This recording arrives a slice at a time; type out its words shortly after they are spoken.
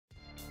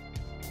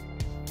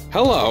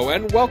Hello,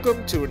 and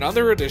welcome to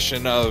another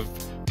edition of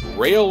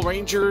Rail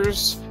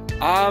Rangers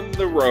on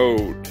the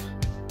Road.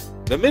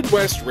 The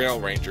Midwest Rail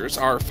Rangers,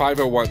 our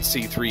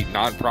 501c3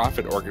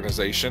 nonprofit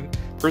organization,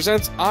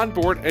 presents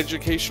onboard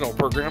educational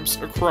programs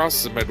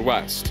across the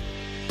Midwest.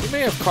 You may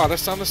have caught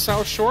us on the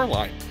South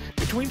Shoreline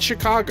between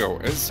Chicago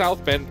and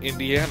South Bend,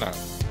 Indiana,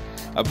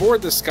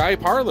 aboard the Sky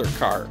Parlor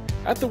car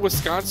at the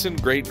Wisconsin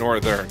Great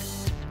Northern,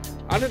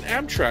 on an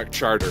Amtrak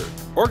charter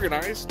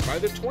organized by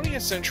the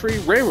 20th Century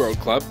Railroad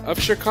Club of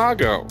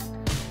Chicago,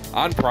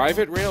 on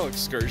private rail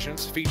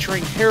excursions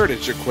featuring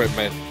heritage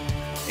equipment,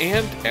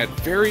 and at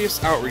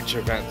various outreach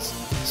events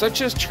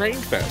such as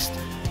Trainfest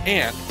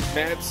and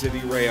Mad City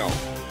Rail.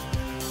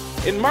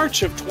 In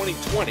March of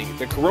 2020,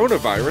 the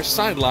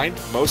coronavirus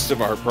sidelined most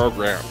of our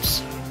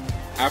programs.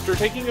 After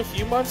taking a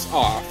few months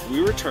off,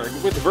 we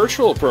returned with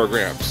virtual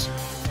programs,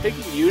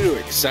 taking you to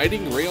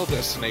exciting rail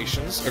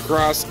destinations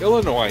across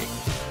Illinois,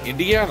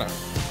 Indiana,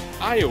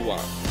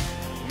 Iowa,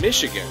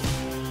 Michigan,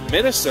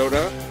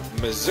 Minnesota,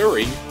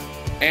 Missouri,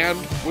 and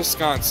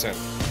Wisconsin.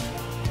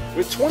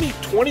 With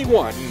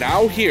 2021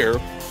 now here,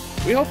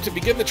 we hope to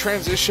begin the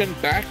transition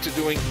back to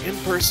doing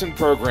in-person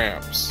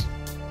programs.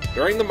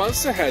 During the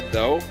months ahead,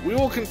 though, we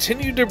will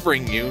continue to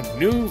bring you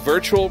new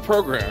virtual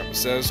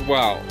programs as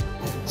well.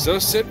 So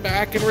sit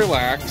back and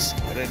relax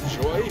and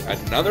enjoy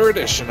another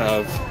edition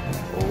of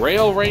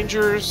Rail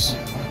Rangers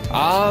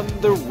on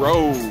the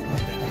Road.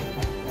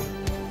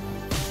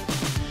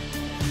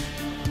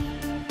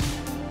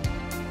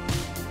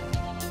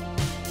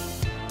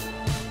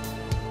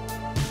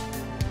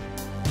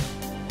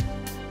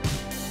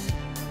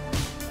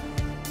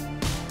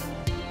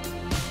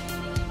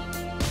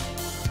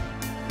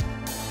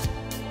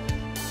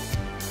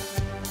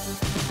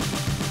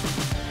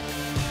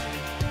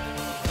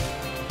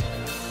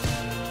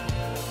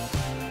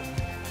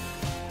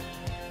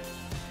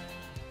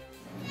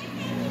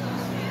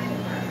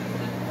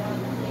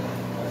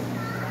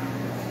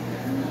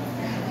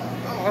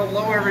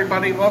 Hello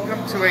everybody,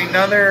 welcome to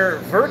another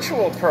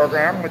virtual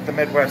program with the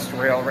Midwest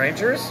Rail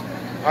Rangers.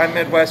 I'm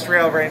Midwest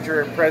Rail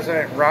Ranger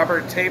President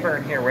Robert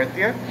Taburn here with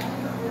you.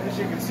 As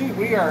you can see,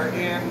 we are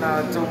in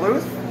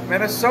Duluth,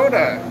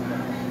 Minnesota.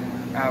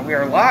 We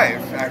are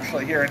live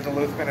actually here in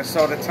Duluth,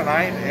 Minnesota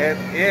tonight. It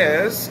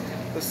is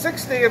the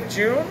 6th day of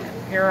June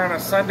here on a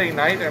Sunday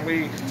night, and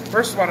we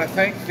first want to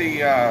thank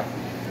the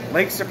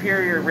Lake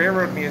Superior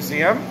Railroad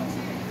Museum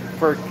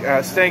for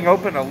staying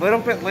open a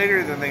little bit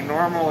later than they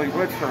normally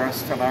would for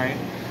us tonight.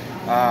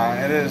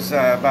 It is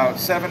about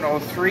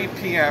 7:03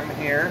 p.m.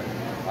 here,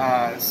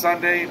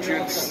 Sunday,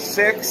 June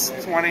 6,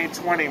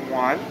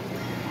 2021.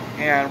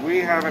 And we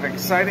have an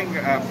exciting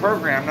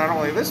program, not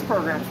only this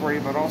program for you,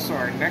 but also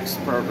our next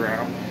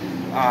program.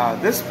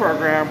 This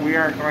program, we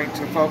are going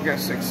to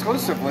focus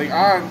exclusively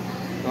on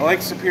the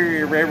Lake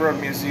Superior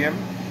Railroad Museum.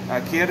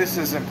 Candace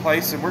is in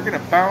place, and we're going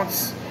to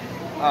bounce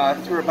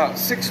through about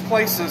 6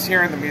 places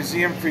here in the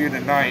museum for you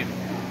tonight.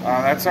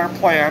 That's our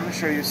plan, to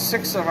show you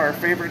 6 of our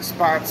favorite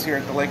spots here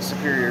at the Lake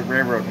Superior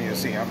Railroad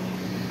Museum.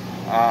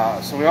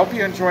 So we hope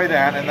you enjoy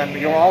that, and then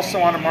you'll also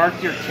want to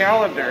mark your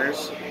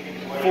calendars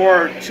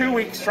for 2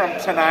 weeks from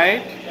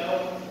tonight,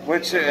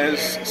 which is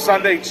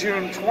Sunday,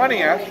 June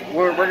 20th.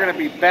 We're going to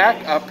be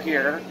back up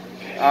here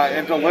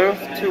in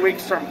Duluth 2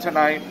 weeks from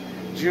tonight,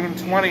 June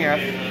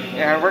 20th,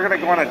 and we're going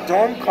to go on a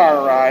dome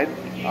car ride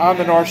on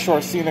the North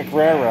Shore Scenic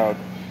Railroad.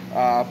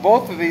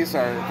 Both of these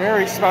are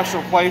very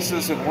special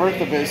places and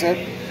worth a visit,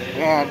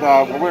 and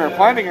when we were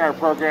planning our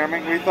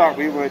programming, we thought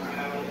we would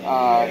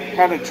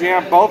kind of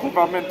jam both of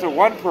them into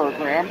one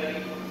program,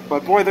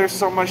 but boy, there's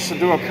so much to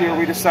do up here,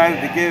 we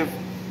decided to give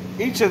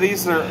each of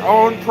these their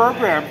own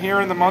program here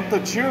in the month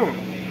of June.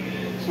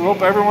 So we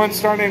hope everyone's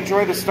starting to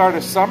enjoy the start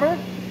of summer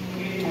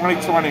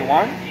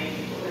 2021.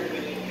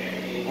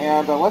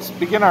 And let's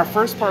begin our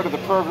first part of the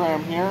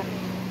program here.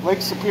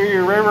 Lake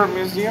Superior Railroad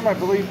Museum. I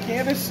believe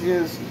Candace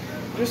is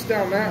just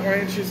down that way,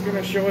 and she's going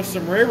to show us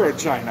some railroad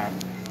china.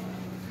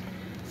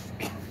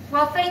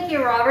 Well, thank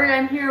you, Robert.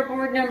 I'm here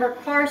aboard number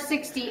car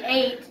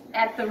 68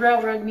 at the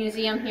Railroad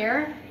Museum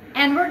here,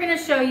 and we're going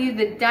to show you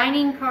the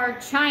dining car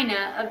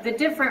china of the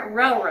different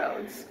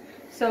railroads.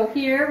 So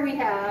here we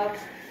have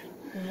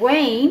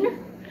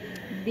Wayne,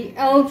 the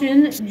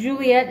Elgin,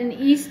 Juliet, and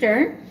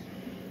Eastern.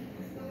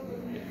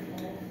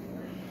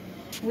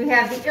 We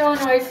have the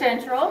Illinois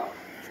Central.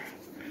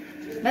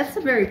 That's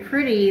a very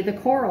pretty, the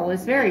coral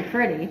is very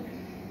pretty.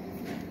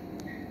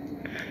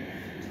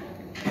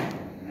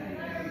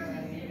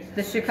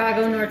 The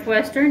Chicago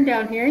Northwestern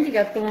down here, you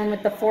got the one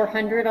with the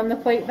 400 on the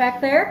plate back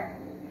there.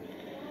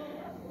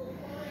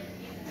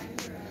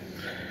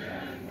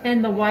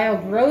 And the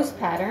Wild Rose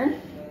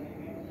pattern.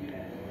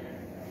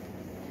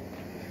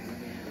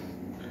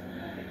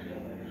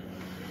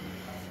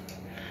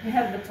 We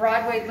have the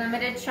Broadway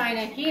Limited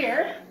china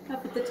here,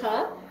 up at the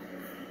top.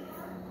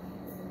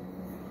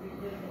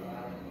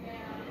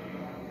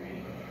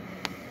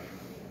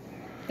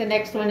 The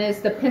next one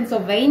is the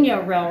Pennsylvania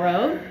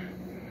Railroad.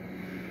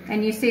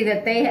 And you see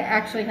that they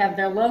actually have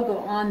their logo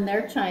on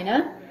their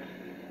china.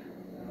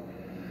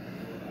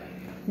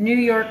 New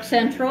York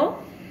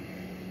Central.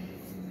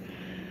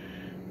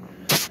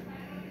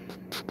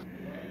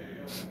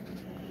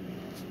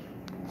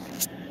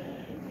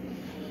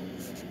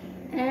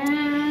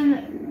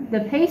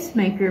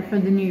 pacemaker for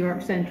the New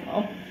York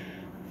Central.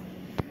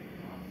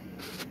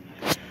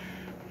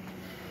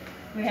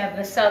 We have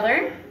the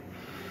Southern.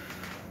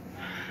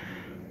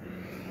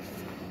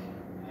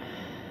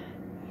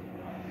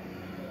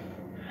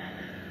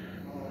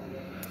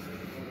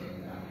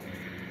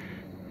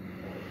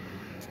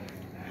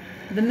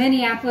 The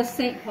Minneapolis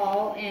St.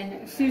 Paul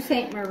and Sault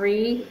Ste.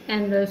 Marie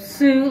and the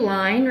Soo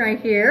line right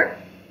here.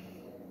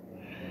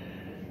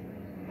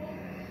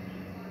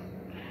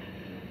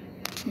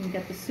 You've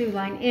got the Soo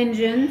line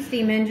engine,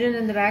 steam engine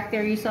in the back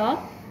there you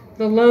saw.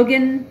 The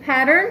Logan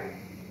pattern.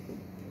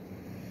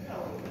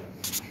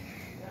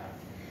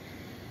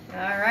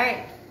 All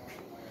right.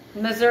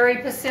 Missouri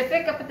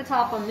Pacific up at the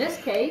top on this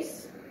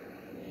case.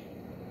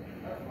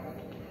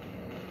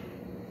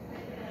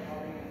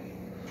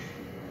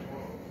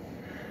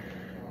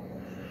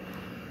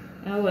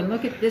 Oh, and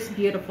look at this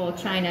beautiful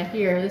china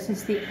here. This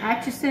is the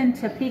Atchison,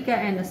 Topeka,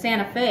 and the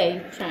Santa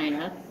Fe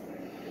china.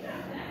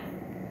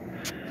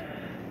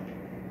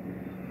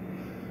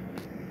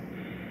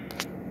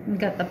 We've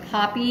got the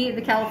poppy,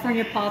 the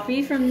California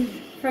poppy from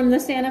the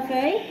Santa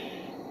Fe.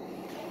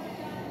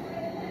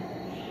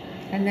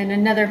 And then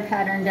another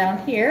pattern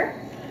down here.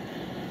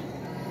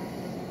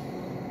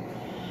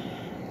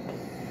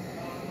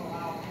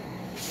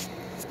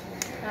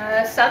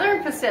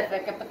 Southern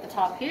Pacific up at the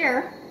top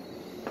here.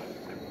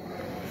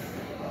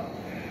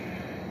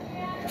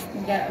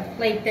 We got a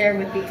plate there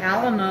with the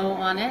Alamo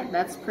on it.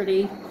 That's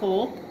pretty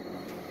cool.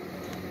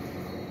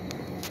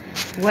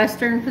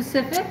 Western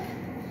Pacific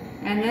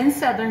and then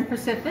Southern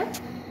Pacific.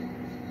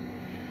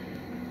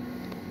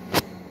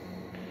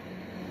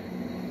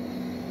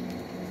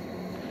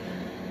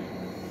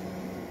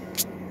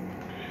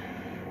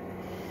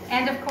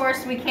 And of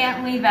course, we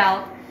can't leave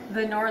out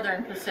the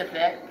Northern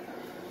Pacific.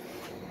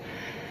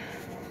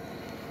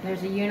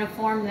 There's a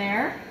uniform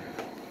there.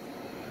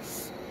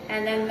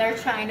 And then their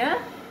china.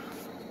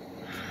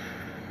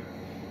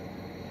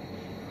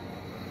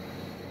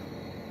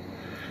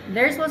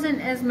 Theirs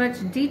wasn't as much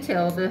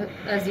detailed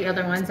as the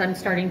other ones, I'm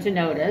starting to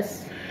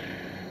notice.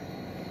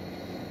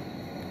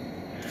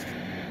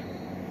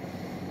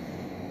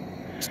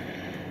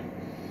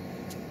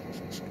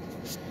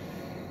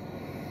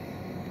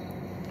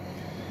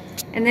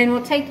 And then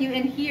we'll take you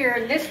in here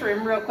in this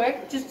room real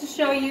quick, just to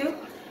show you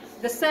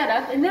the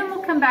setup, and then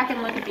we'll come back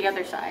and look at the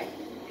other side.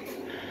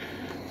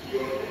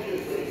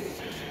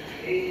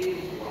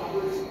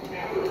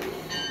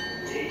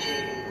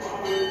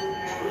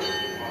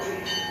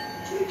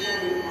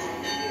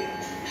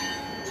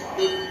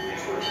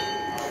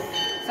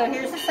 So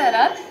here's the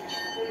setup.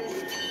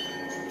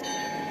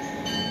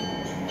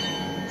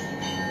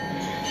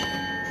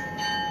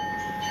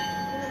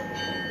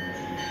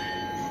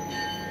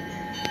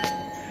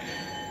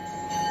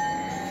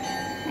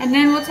 And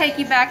then we'll take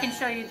you back and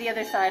show you the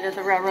other side of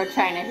the railroad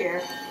china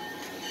here.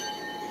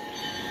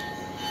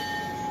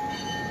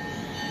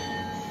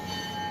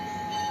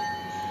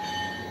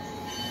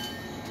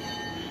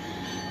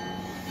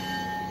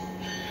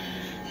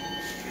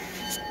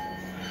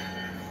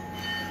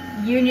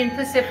 Union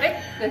Pacific.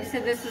 This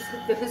is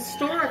the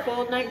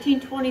historical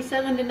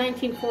 1927 to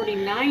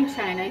 1949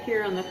 china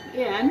here on the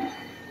end.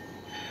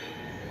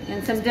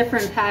 And some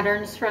different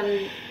patterns from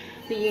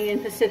the Union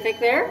Pacific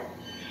there.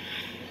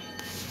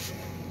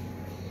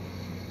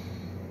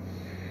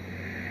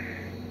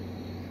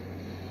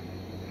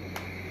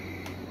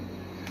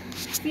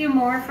 A few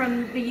more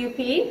from the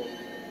UP.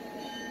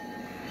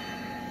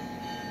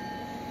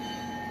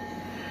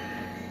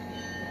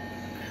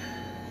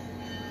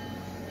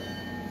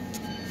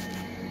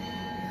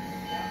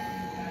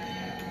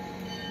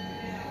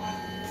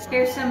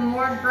 Here's some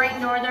more Great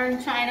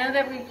Northern china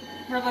that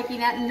we're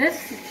looking at in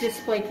this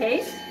display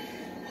case.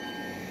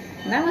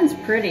 And that one's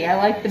pretty. I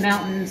like the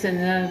mountains in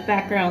the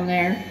background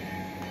there.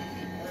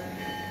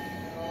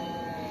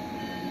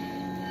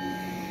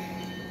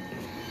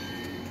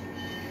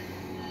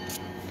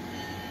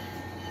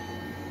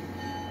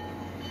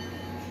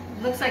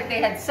 Looks like they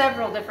had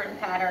several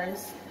different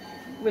patterns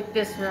with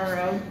this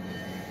railroad.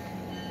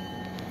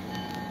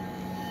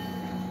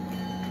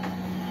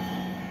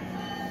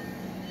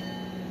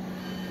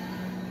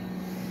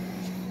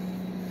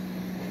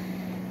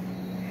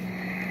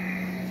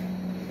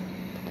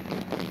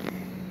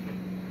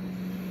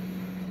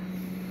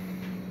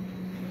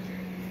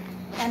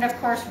 And of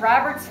course,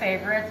 Robert's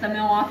favorite, the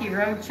Milwaukee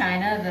Road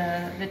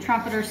china, the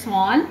Trumpeter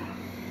Swan.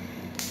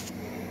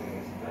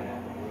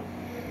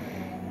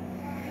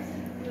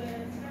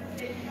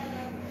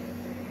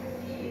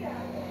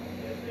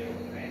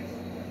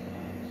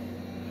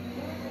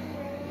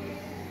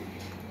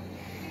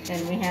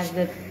 And we have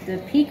the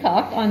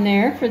peacock on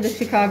there for the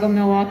Chicago,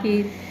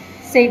 Milwaukee,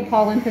 St.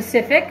 Paul, and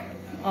Pacific.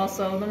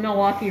 Also the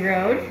Milwaukee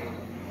Road.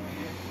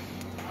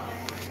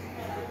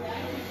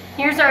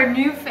 Here's our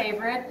new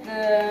favorite,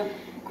 the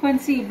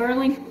Quincy,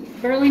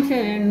 Burlington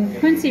and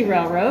Quincy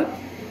Railroad.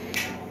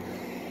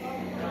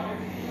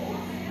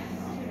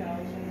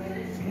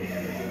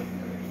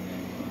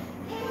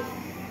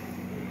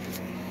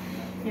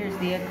 Here's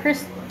the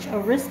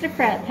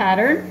Aristocrat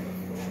pattern.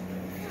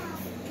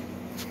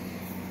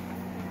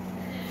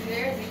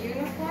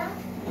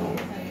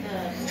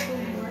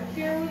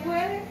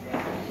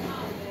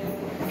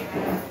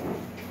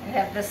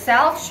 at the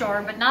South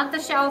Shore, but not the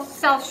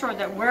South Shore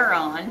that we're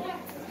on.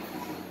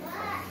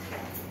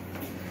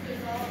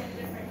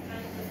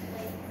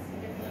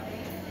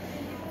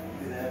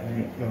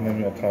 And then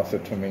you'll toss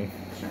it to me.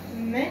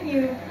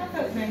 Menu, how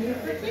about menu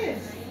for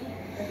kids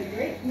at the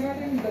Great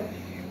Northern Book.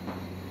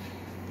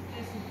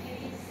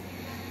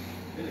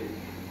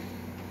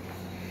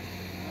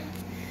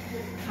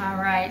 All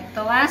right,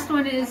 the last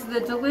one is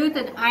the Duluth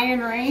and Iron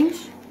Range.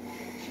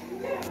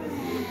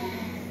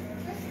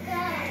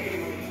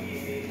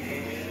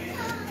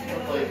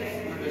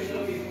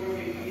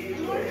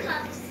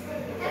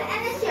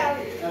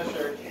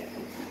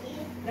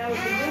 That was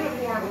the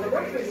uniform, the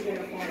workers'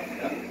 uniform.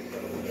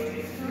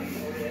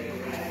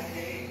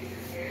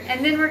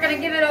 And then we're going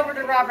to give it over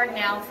to Robert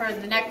now for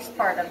the next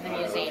part of the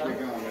museum.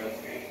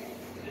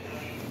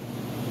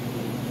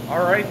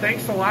 All right,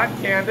 thanks a lot,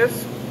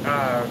 Candace.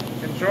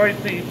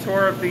 Enjoyed the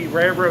tour of the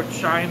Railroad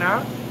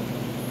China.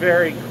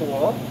 Very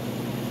cool.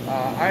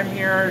 I'm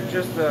here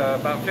just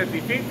about 50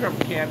 feet from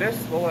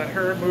Candace. We'll let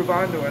her move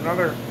on to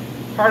another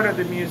part of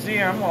the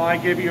museum while I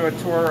give you a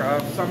tour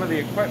of some of the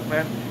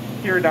equipment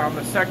here down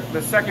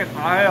the second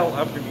aisle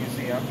of the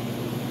museum.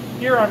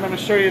 Here I'm going to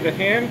show you the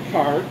hand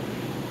cart.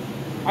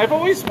 I've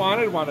always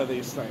wanted one of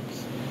these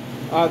things.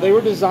 They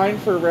were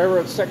designed for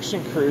railroad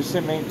section crews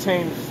to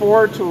maintain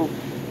 4 to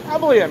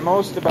probably at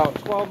most about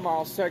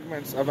 12-mile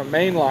segments of a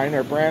main line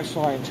or branch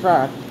line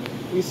track.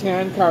 These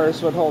hand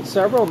cars would hold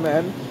several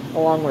men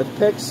along with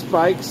picks,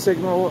 spikes,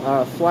 signal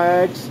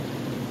flags,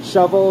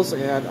 shovels,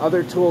 and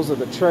other tools of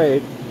the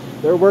trade.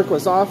 Their work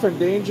was often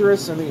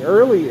dangerous in the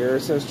early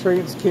years as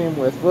trains came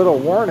with little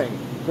warning.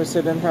 Of course,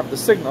 they didn't have the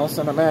signals,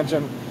 and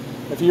imagine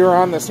if you were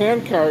on this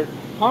hand cart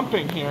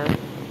pumping here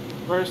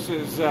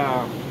versus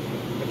a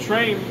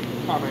train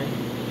coming,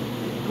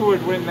 who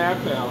would win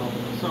that battle?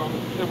 So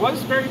it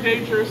was very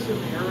dangerous in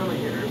the early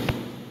years.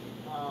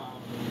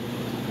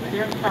 The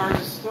hand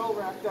cars still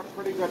racked up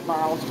pretty good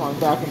miles going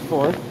back and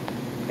forth.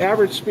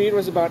 Average speed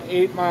was about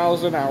 8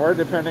 miles an hour,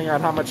 depending on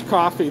how much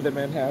coffee the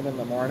men had in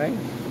the morning.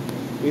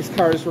 These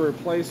cars were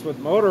replaced with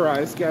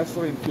motorized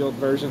gasoline-fueled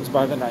versions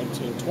by the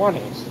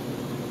 1920s.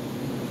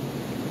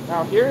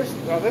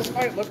 Now this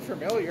might look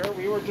familiar.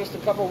 We were just a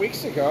couple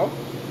weeks ago.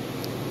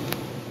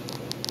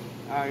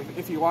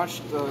 If you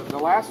watched the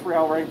last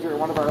Rail Ranger,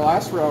 one of our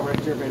last Rail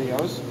Ranger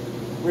videos,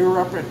 we were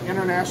up in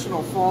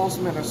International Falls,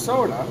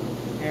 Minnesota,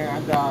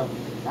 and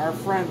our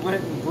friend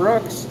Linton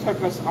Brooks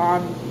took us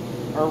on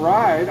a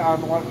ride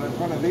on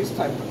one of these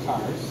type of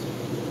cars.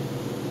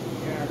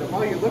 And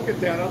while you look at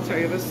that, I'll tell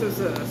you, this is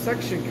a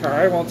section car.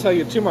 I won't tell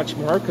you too much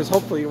more because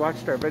hopefully you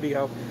watched our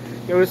video.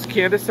 It was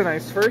Candace and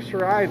I's first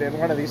ride in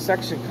one of these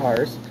section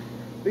cars.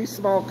 These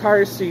small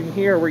cars seen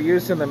here were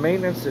used in the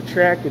maintenance of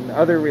track and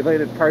other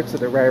related parts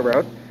of the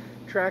railroad.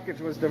 Trackage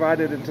was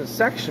divided into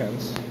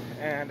sections,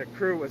 and a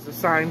crew was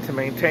assigned to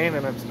maintain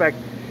and inspect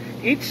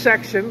each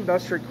section,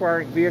 thus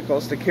requiring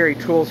vehicles to carry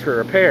tools for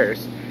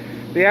repairs.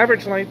 The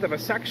average length of a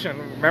section,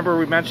 remember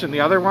we mentioned the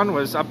other one,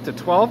 was up to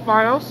 12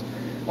 miles?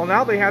 Well,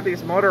 now they have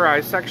these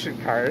motorized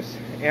section cars,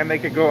 and they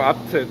could go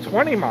up to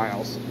 20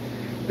 miles.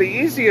 The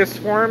easiest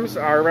forms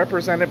are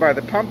represented by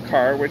the pump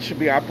car, which should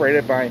be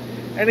operated by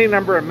any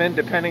number of men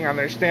depending on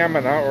their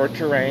stamina or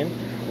terrain,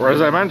 or as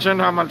I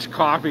mentioned, how much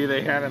coffee they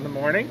had in the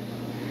morning.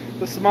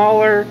 The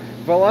smaller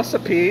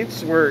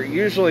velocipedes were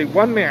usually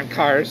one-man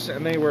cars,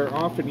 and they were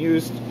often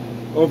used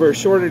over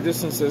shorter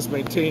distances,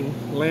 maintain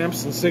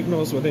lamps and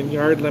signals within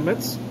yard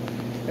limits.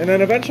 And then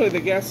eventually the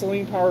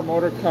gasoline-powered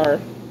motor car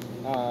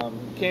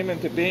came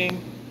into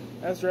being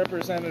as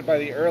represented by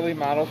the early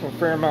model from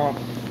Fairmount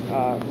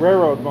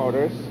Railroad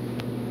Motors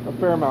of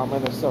Fairmount,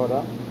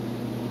 Minnesota.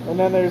 And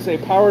then there's a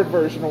powered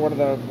version of one of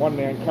the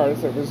one-man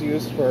cars that was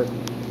used for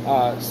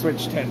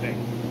switch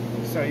tending.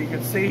 So you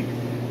can see,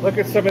 look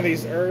at some of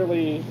these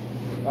early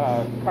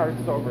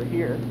carts over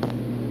here.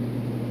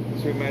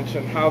 As we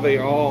mentioned, how they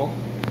all,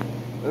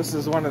 this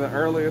is one of the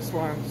earliest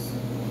ones.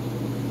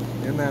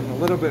 And then a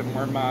little bit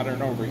more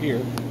modern over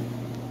here.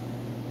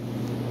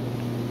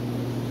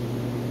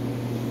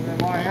 And then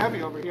while I have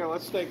you over here,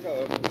 let's take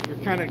a, you're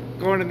kind of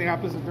going in the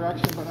opposite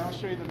direction, but I'll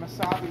show you the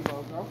Mesabi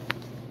logo.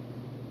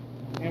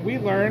 And we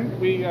learned,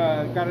 we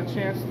got a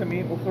chance to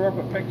meet, we'll throw up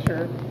a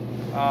picture.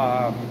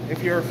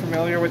 If you're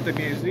familiar with the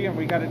museum,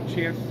 we got a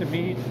chance to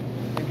meet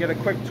and get a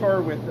quick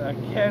tour with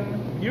Ken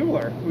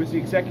Mueller, who's the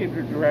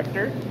executive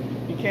director.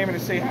 He came in to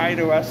say hi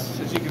to us,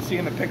 as you can see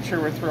in the picture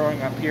we're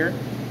throwing up here.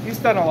 He's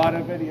done a lot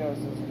of videos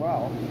as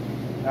well.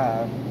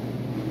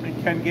 And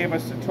Ken gave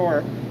us a tour.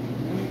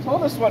 And he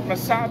told us what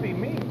Mesabi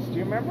means. Do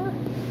you remember?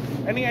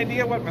 Any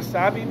idea what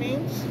Mesabi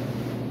means?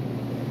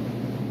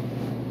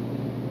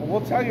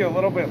 We'll tell you a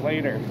little bit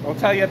later. We'll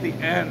tell you at the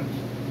end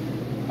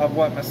of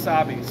what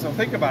Mesabi. So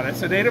think about it.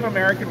 It's a Native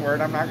American word.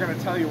 I'm not going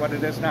to tell you what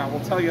it is now.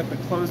 We'll tell you at the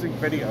closing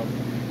video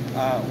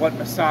what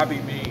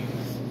Mesabi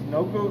means.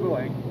 No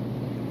Googling.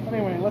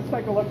 Anyway, let's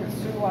take a look at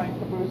Soo Line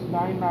Caboose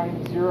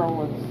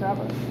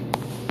 99017.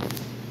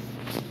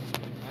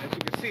 As you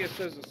can see, it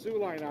says the Soo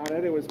Line on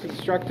it. It was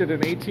constructed in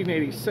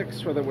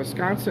 1886 for the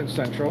Wisconsin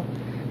Central.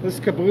 This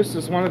caboose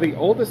is one of the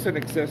oldest in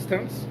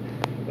existence.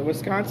 The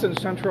Wisconsin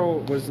Central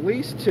was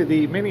leased to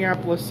the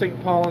Minneapolis,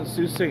 St. Paul, and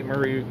Sault Ste.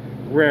 Marie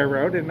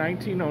Railroad in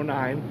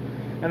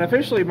 1909 and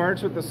officially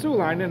merged with the Soo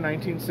Line in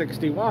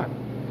 1961.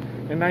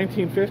 In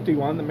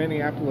 1951, the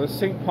Minneapolis,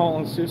 St. Paul,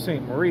 and Sault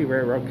Ste. Marie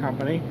Railroad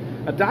Company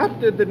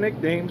adopted the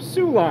nickname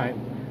Soo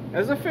Line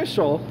as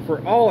official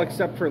for all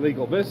except for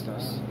legal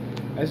business.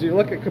 As you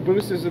look at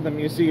cabooses in the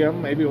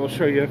museum, maybe we'll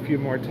show you a few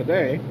more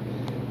today,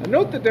 and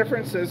note the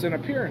differences in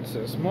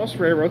appearances. Most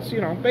railroads,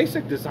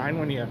 basic design,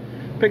 when you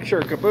picture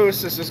a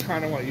caboose, this is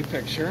kind of what you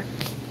picture,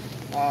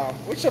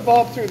 which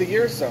evolved through the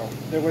years though.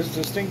 It was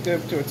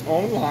distinctive to its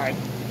own line.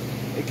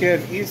 It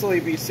can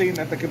easily be seen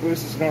that the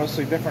caboose is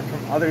noticeably different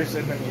from others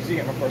in the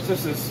museum. Of course,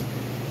 this is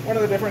one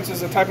of the differences,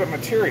 the type of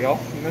material,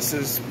 and this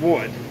is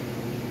wood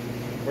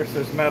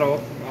versus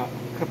metal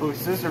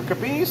cabooses or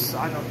caboose,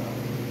 I don't know.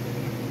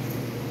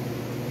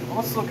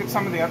 Let's look at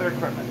some of the other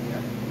equipment here.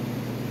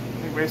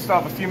 I think we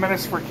still have a few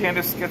minutes for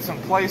Candace gets in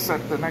place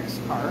at the next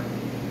car.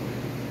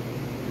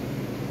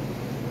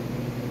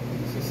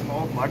 This is some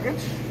old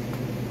luggage.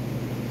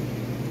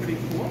 Pretty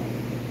cool.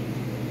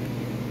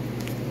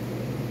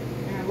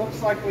 And it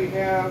looks like we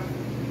have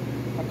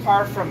a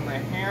car from the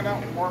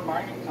Hannah Ore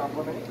Mining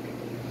Company,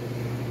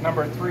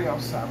 number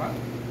 307.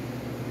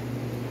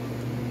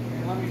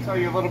 And let me tell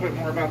you a little bit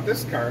more about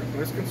this car. It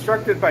was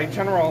constructed by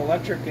General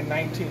Electric in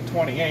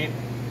 1928.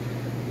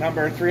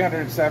 Number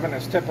 307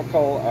 is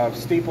typical of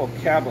steeple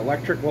cab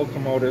electric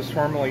locomotives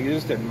formerly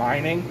used in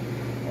mining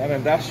and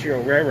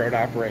industrial railroad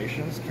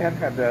operations. Ken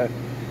had the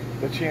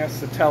chance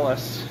to tell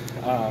us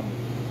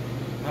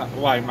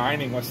why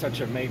mining was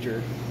such a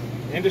major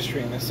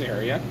industry in this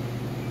area.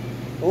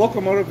 The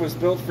locomotive was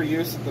built for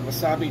use at the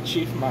Wasabi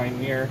Chief Mine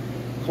near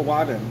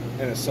Kewadin,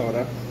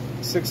 Minnesota.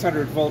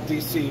 600-volt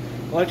DC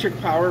electric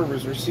power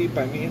was received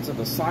by means of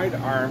a side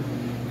arm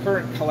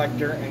current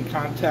collector in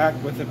contact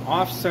with an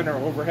off-center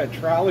overhead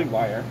trolley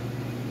wire.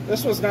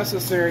 This was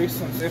necessary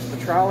since if the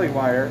trolley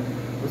wire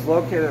was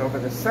located over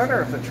the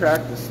center of the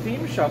track, the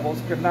steam shovels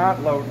could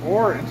not load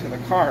ore into the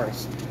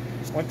cars.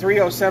 When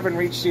 307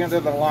 reached the end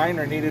of the line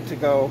or needed to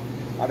go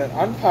on an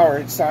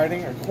unpowered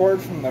siding, a cord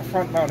from the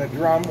front-mounted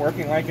drum,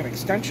 working like an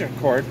extension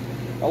cord,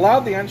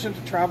 allowed the engine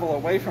to travel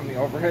away from the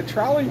overhead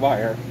trolley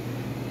wire.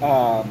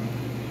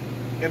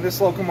 And this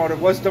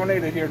locomotive was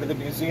donated here to the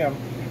museum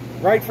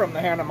right from the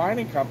Hannah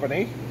Mining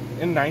Company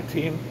in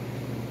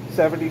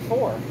 1974.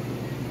 Well,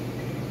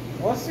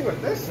 let's see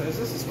what this is.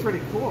 This is pretty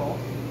cool.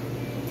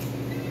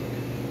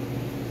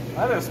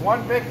 That is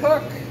one big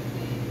hook.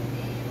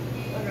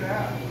 Look at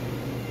that.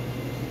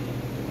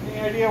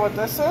 Any idea what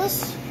this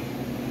is?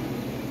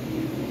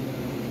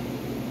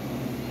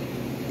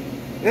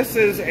 This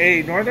is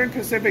a Northern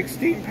Pacific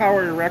steam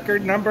power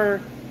record,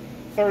 number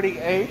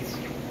 38. You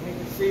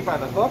can see by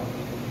the hook.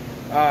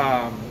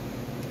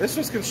 This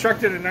was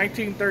constructed in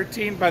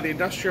 1913 by the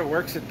Industrial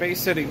Works at Bay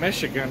City,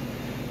 Michigan.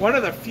 One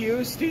of the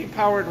few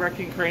steam-powered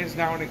wrecking cranes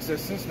now in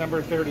existence,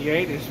 number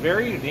 38, is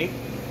very unique.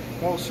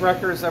 Most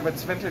wreckers of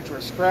its vintage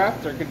were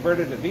scrapped or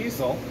converted to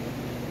diesel.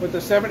 With the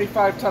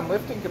 75-ton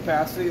lifting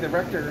capacity, the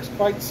wrecker is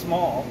quite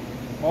small.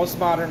 Most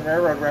modern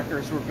railroad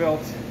wreckers were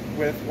built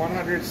with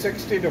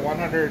 160 to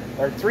 100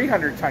 or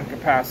 300-ton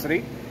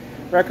capacity.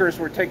 Wreckers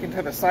were taken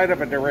to the site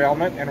of a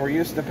derailment and were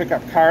used to pick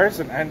up cars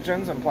and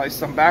engines and place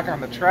them back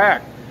on the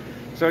track.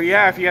 So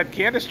yeah, if you had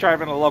Candace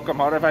driving a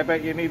locomotive, I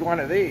bet you need one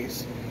of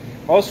these.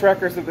 Most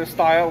wreckers of this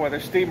style, whether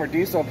steam or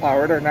diesel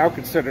powered, are now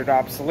considered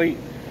obsolete.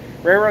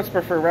 Railroads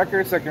prefer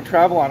wreckers that can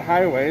travel on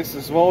highways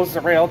as well as the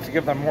rail to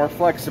give them more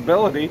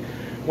flexibility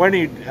when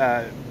you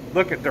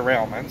look at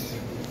derailments.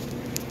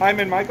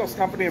 Hyman Michaels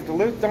Company of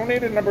Duluth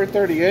donated number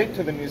 38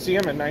 to the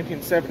museum in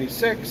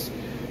 1976,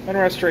 and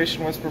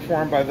restoration was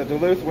performed by the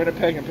Duluth,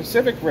 Winnipeg, and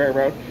Pacific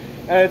Railroad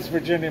at its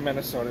Virginia,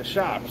 Minnesota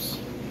shops.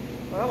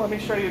 Well, let me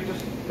show you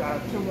just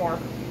two more.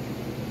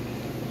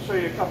 Show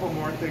you a couple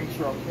more things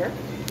real quick.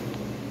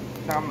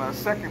 Down the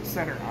second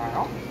center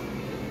aisle.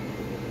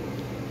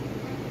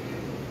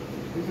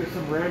 These are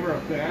some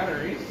railroad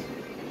batteries.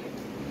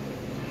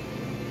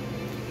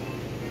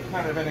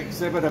 Kind of an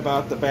exhibit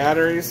about the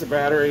batteries. The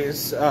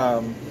batteries,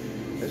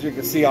 as you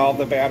can see, all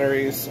the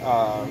batteries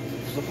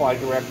supply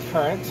direct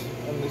current.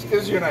 And this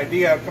gives you an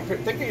idea.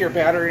 Think of your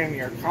battery in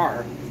your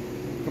car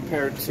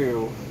compared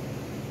to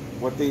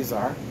what these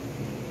are.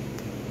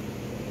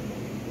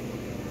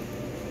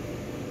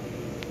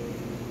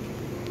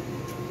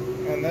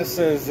 And this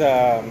is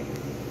the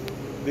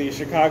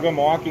Chicago,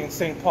 Milwaukee, and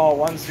St. Paul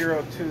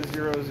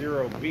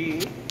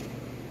 10200B.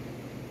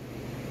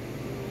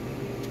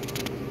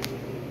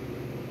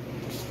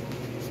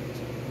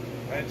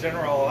 And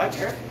General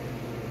Electric.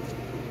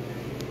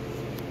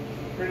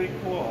 Pretty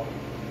cool.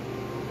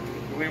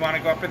 Do we want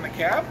to go up in the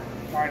cab?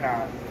 Why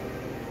not?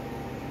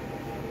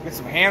 Get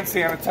some hand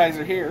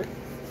sanitizer here.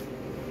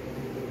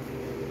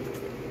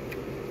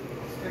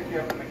 Let's take you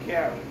up in the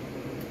cab.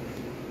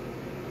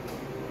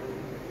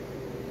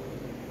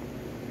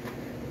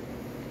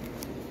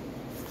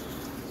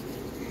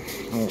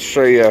 I'll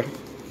show you.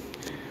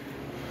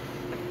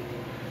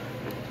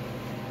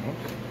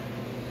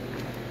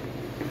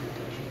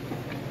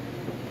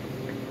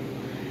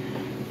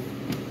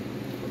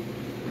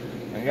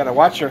 You gotta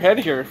watch your head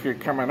here if you're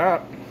coming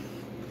up.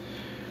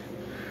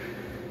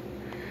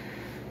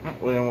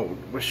 We'll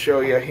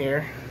show you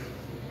here.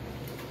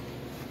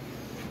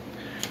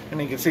 And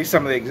you can see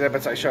some of the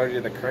exhibits I showed you,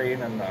 the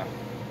crane and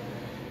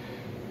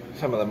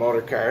some of the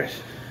motor cars.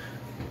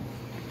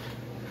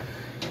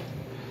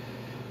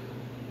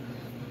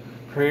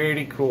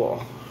 Pretty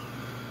cool.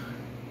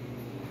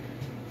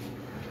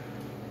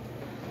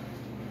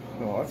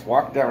 So let's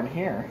walk down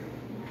here.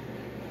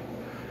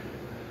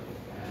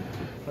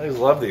 I always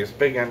love these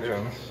big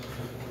engines.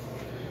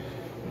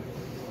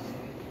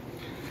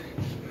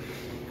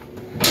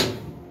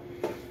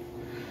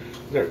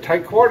 They're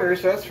tight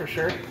quarters, that's for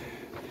sure.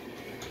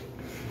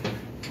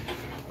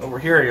 Over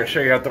here, I'm going to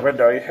show you out the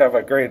window. You have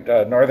a great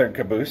northern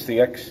caboose, the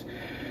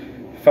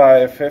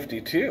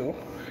X552.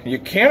 You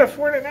can't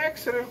afford an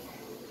accident.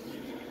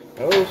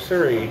 Oh,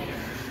 sorry.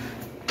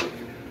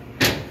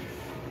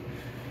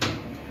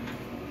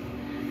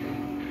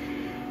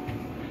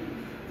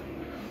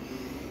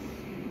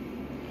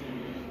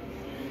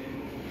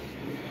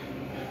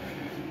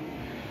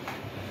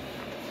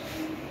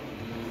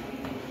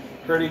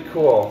 Pretty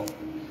cool.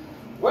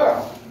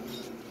 Well,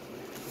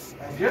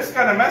 I just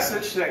got a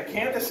message that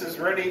Candace is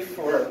ready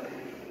for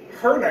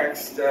her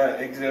next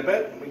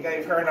exhibit. We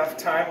gave her enough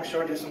time,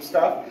 showed you some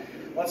stuff.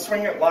 Let's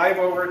swing it live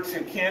over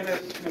to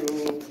Candace,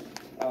 who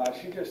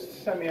she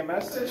just sent me a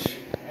message.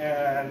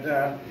 And,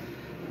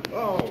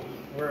 oh,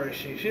 where is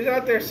she? She's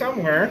out there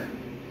somewhere.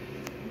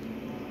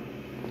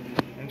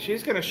 And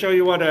she's going to show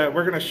you what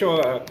we're going to show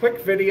a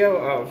quick video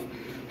of,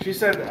 she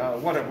said,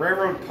 what a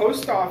railroad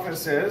post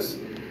office is.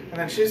 And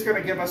then she's going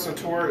to give us a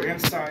tour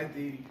inside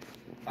the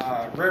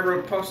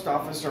Railroad Post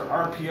Office, or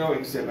RPO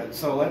exhibit.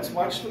 So let's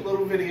watch the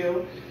little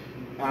video,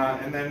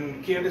 and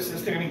then Candace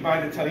is standing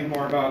by to tell you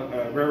more about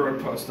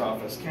Railroad Post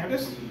Office.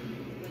 Candace?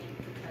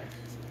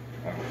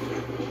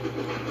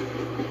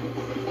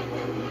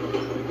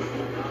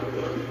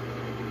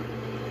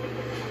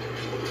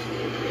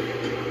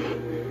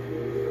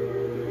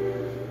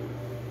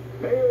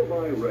 Mail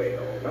by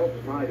rail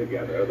helps tie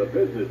together the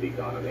business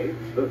economy,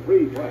 the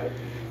free press,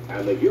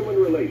 and the human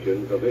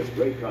relations of this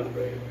great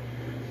country.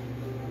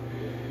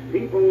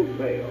 People's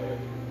mail,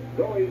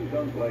 going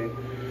someplace,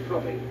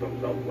 coming from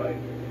someplace.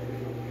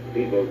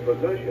 People's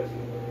possessions,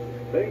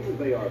 things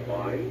they are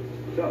buying,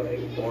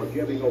 selling, or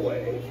giving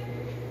away.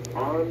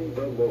 On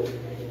the move.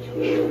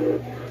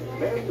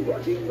 Men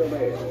rushing the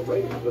mail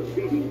race the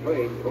speeding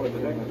train toward the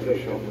next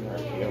station.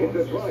 It's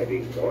a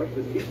driving force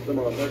that keeps them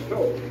on their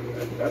toes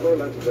and never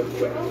lets them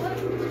quit.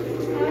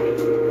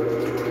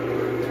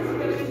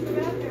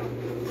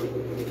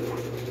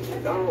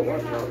 Now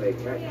watch how they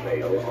catch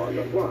mail on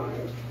the fly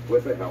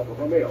with the help of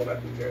a mail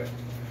messenger.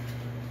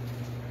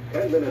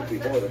 10 minutes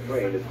before the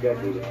train is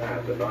scheduled to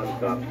pass a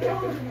non-stop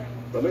station,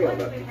 the mail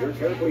messenger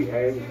carefully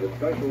hangs the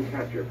special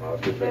catcher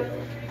pouch of mail.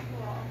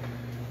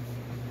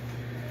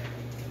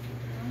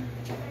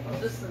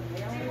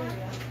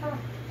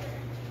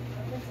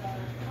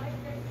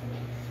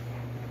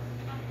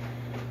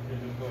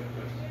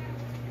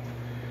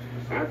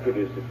 After it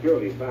is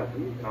securely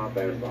fastened, top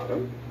and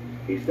bottom,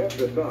 he steps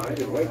aside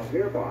and waits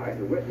nearby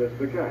to witness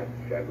the catch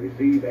and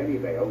receive any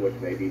mail which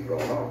may be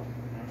thrown off.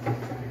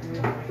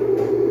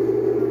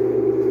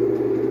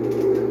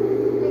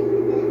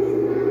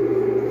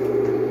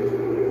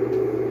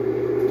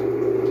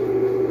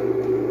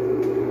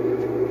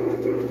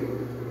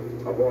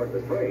 Aboard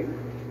the train,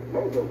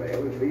 local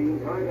mail is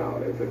being tied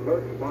out as the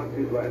clerk spots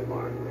his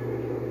landmark.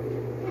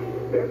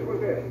 This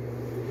was it.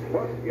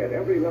 Must get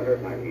every letter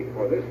package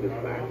for this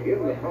dispatch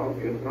in the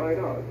pouch and tied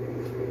out.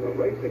 The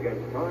race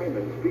against time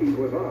and speed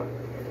was on.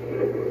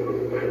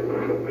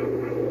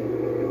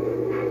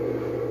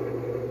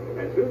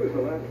 As soon as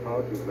the last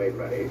pouch is made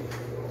ready,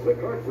 the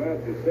clerk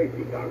grabs his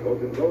safety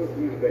goggles and goes to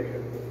his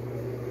station.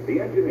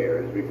 The engineer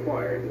is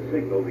required to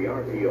signal the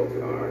RPO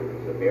car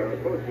that they are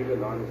approaching a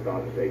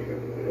non-stop station.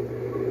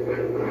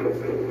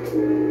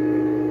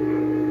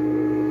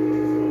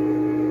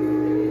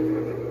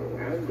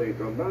 And a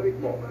dramatic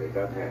moment is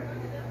at hand.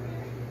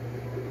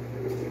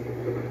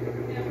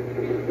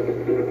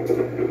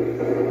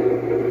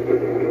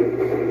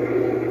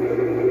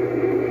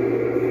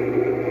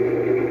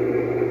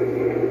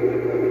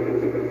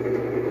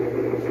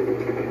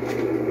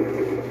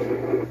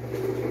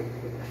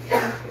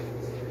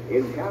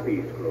 In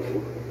Cappy's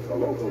crew, the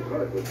local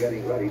clerk was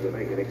getting ready to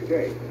make an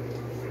exchange.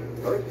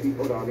 First, he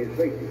put on his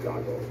safety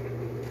goggles.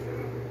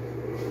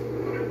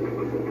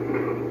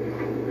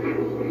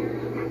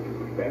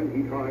 Then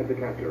he tried the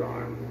catcher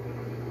arm.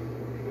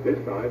 This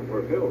time,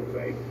 for Phil's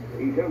sake,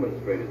 he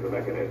demonstrated the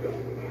mechanism,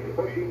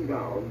 pushing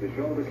down to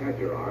show the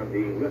catcher arm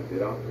being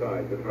lifted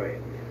outside the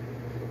train.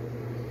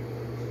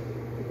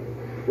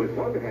 With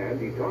one hand,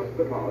 he tossed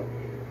the pouch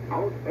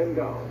out and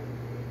down,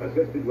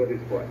 assisted with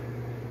his foot.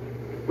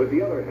 With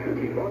the other hand,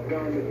 he brought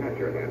down the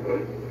catcher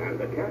handle, and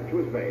the catch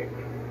was made.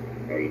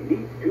 A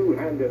neat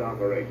two-handed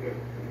operation.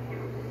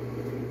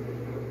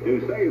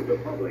 To save the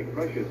public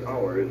precious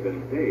hours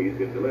and days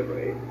in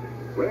delivery,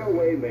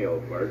 railway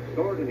mail clerks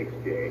stored and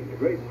exchanged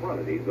great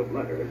quantities of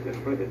letters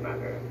and printed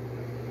matter.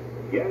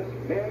 Yes,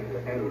 men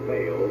and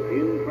males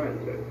in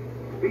transit.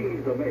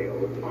 Speed the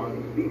males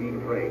on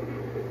speeding trains,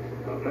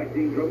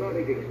 affecting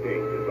dramatic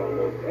exchanges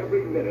almost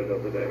every minute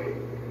of the day.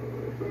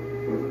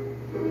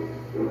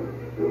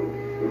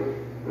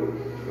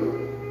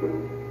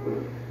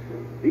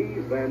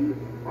 These, then,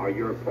 are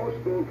your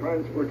postal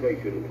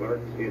transportation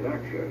clerks in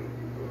action,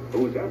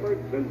 whose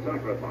efforts and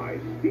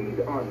sacrifice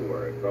speed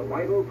onward the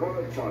vital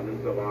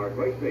correspondence of our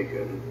great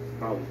nation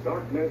from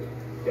darkness,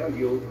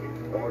 deluge,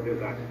 or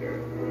disaster.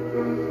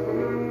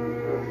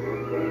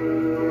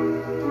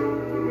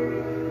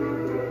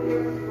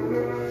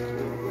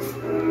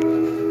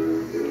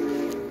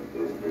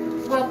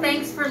 Well,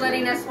 thanks for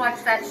letting us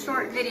watch that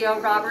short video,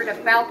 Robert,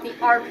 about the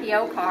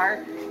RPO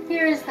car.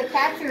 Here is the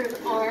catcher's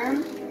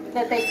arm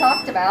that they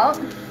talked about,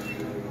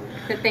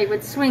 that they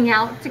would swing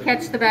out to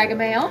catch the bag of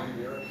mail.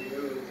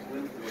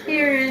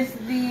 Here is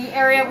the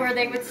area where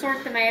they would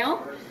sort the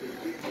mail.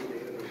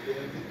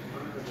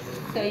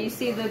 So you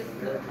see the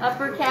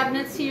upper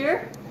cabinets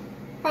here,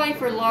 probably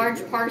for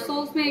large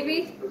parcels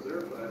maybe.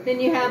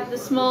 Then you have the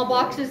small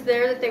boxes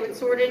there that they would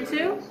sort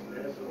into,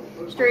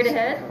 straight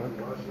ahead.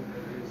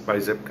 By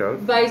zip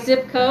code. By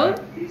zip code.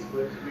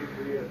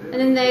 And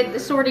then they had the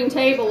sorting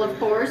table, of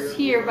course,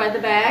 here by the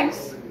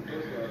bags.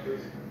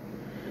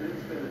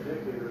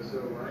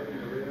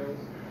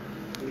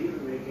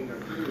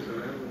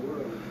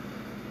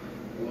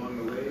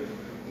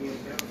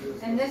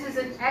 And this is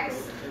an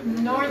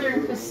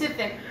ex-Northern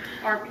Pacific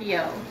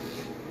RPO.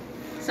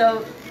 So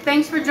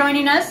thanks for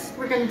joining us.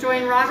 We're going to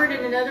join Robert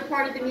in another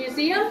part of the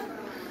museum,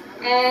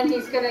 and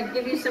he's going to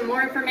give you some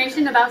more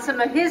information about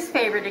some of his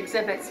favorite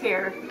exhibits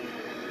here.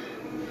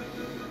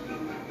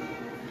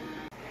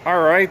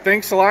 All right,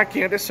 thanks a lot,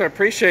 Candace. I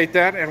appreciate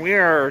that. And we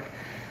are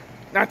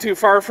not too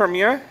far from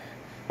you.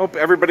 Hope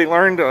everybody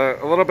learned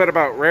a little bit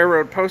about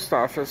railroad post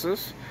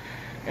offices.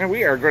 And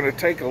we are going to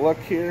take a look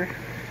here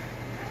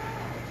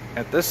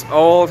at this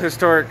old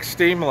historic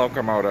steam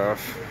locomotive,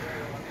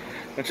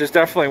 which is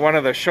definitely one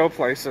of the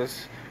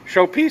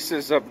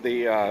showpieces of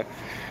the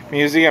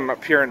museum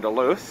up here in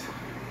Duluth.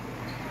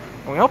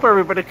 And we hope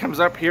everybody comes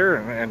up here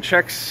and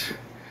checks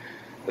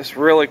this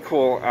really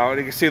cool out.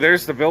 You can see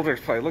there's the builder's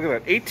plate. Look at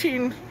that,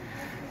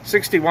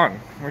 1861,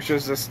 which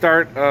is the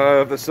start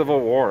of the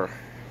Civil War.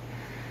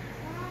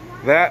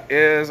 That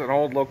is an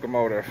old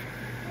locomotive.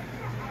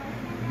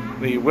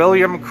 The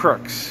William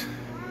Crooks.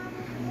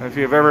 If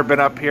you've ever been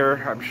up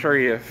here, I'm sure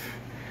you've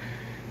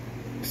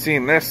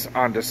seen this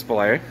on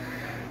display.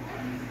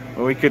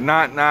 But we could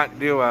not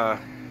do a...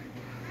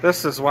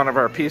 This is one of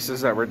our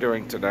pieces that we're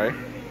doing today.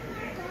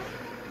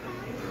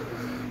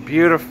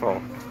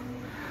 Beautiful.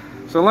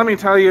 So let me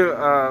tell you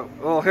a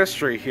little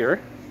history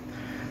here.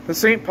 The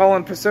St. Paul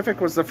and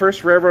Pacific was the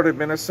first railroad in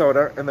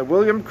Minnesota, and the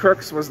William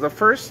Crooks was the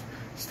first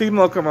steam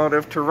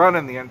locomotive to run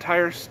in the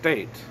entire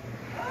state.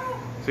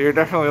 So you're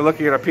definitely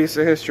looking at a piece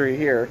of history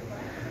here.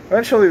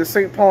 Eventually, the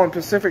St. Paul and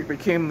Pacific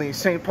became the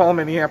St. Paul,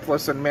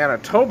 Minneapolis, and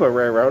Manitoba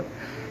Railroad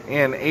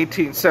in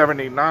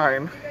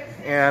 1879,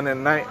 and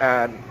in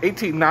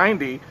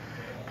 1890,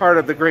 part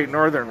of the Great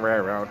Northern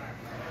Railroad.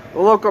 The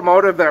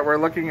locomotive that we're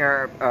looking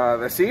at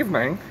this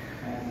evening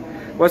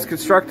was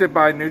constructed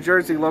by New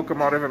Jersey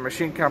Locomotive and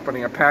Machine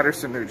Company of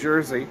Paterson, New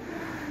Jersey,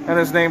 and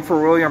is named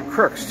for William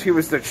Crooks. He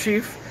was the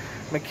chief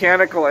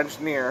mechanical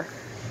engineer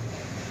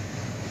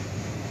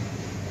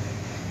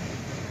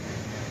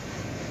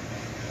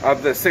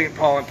of the St.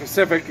 Paul and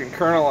Pacific and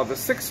colonel of the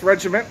 6th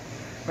Regiment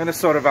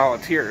Minnesota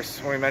Volunteers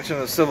when we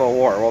mentioned the Civil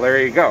War. Well,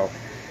 there you go.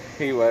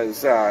 He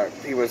was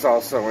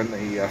also in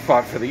the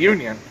fought for the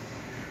Union.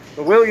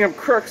 The William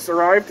Crooks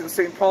arrived in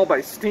St. Paul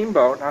by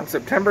steamboat on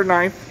September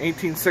 9th,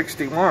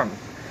 1861.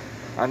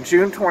 On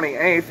June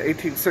 28th,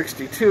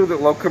 1862, the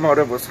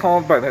locomotive was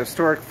hauled by the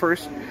historic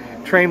first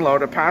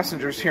trainload of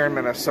passengers here in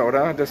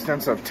Minnesota, a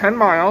distance of 10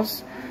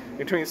 miles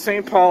between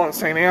St. Paul and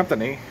St.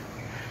 Anthony,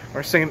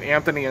 where St.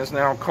 Anthony is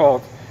now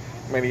called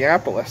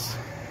Minneapolis.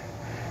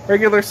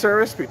 Regular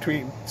service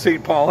between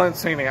St. Paul and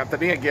St.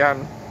 Anthony,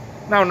 again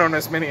now known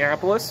as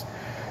Minneapolis,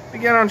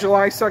 began on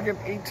July 2nd,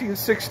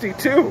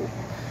 1862.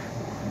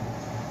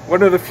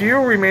 One of the few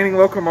remaining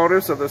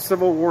locomotives of the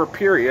Civil War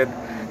period,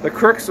 the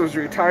Crooks was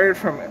retired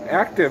from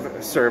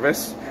active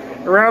service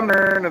around the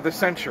turn of the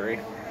century.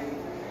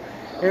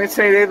 In its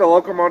heyday, the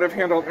locomotive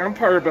handled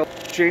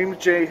Empire-built James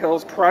J.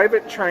 Hill's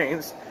private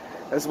trains,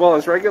 as well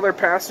as regular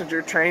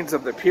passenger trains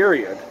of the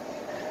period.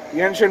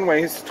 The engine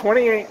weighs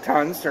 28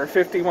 tons, or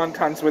 51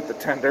 tons with the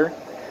tender,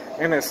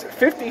 and is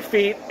 50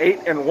 feet,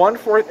 8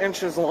 1/4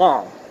 inches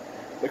long.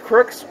 The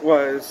Crooks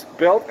was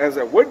built as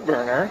a wood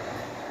burner.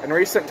 In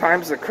recent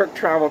times, the Crook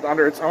traveled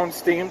under its own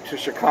steam to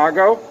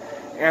Chicago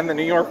and the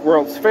New York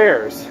World's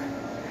Fairs.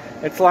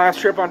 Its last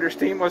trip under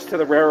steam was to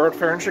the Railroad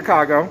Fair in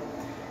Chicago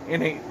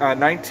in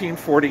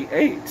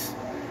 1948.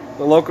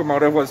 The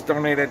locomotive was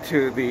donated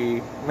to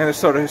the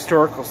Minnesota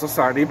Historical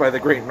Society by the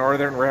Great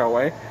Northern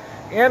Railway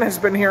and has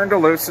been here in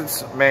Duluth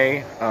since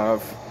May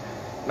of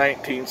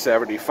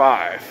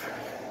 1975.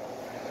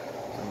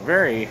 A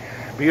very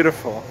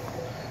beautiful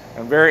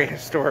and very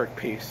historic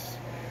piece.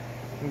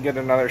 You can get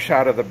another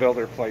shot of the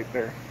builder plate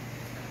there.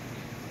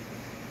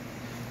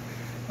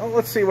 Well,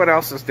 let's see what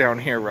else is down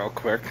here real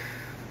quick.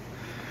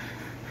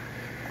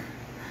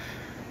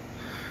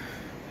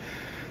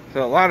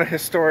 So a lot of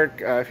historic,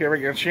 if you ever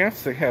get a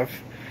chance, they have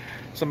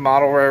some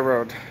model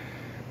railroad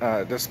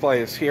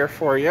displays here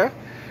for you.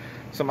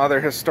 Some other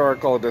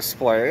historical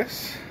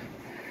displays.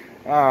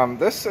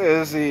 This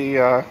is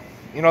the,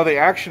 you know, the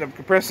action of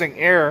compressing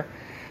air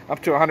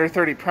up to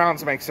 130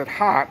 pounds makes it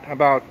hot,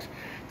 about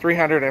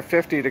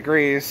 350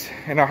 degrees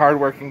in a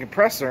hard-working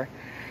compressor.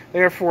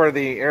 Therefore,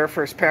 the air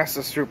first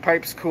passes through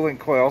pipes, cooling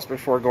coils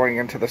before going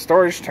into the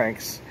storage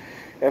tanks.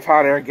 If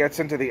hot air gets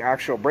into the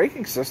actual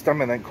braking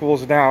system and then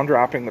cools down,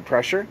 dropping the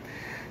pressure,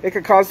 it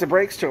could cause the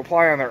brakes to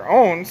apply on their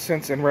own,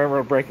 since in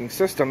railroad braking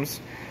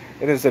systems,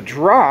 it is a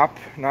drop,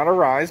 not a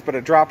rise, but a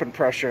drop in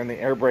pressure in the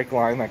air brake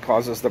line that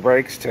causes the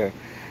brakes to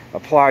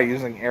apply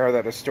using air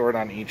that is stored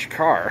on each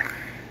car.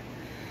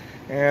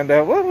 And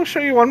we'll show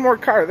you one more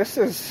car. This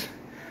is,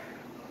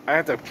 I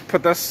have to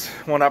put this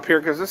one up here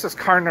because this is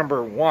car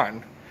number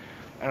 1.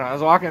 And I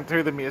was walking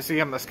through the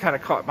museum, this kind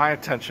of caught my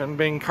attention.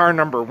 Being car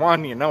number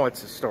 1, you know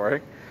it's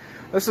historic.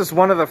 This is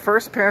one of the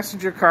first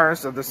passenger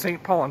cars of the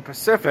St. Paul and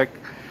Pacific.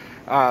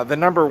 The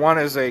number 1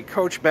 is a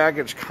coach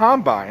baggage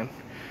combine.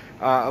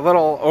 A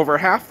little over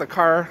half the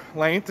car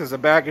length is a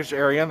baggage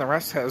area, and the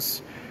rest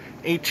has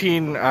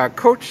 18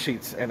 coach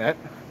seats in it.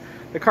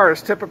 The car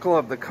is typical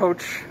of the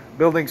coach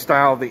building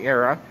style of the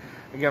era.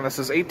 Again, this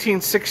is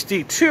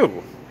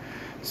 1862.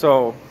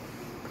 So,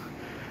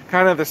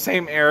 kind of the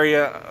same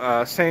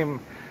area, same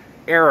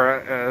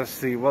era as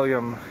the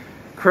William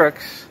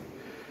Crookes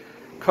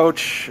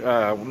coach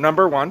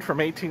number 1 from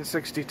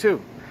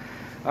 1862.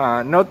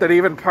 Note that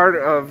even part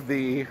of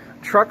the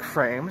truck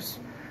frames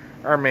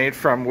are made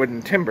from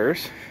wooden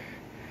timbers.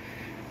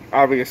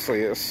 Obviously,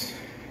 it's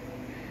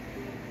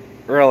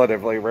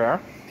relatively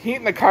rare. Heat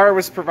in the car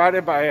was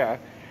provided by a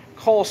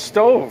coal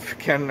stove,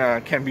 Ken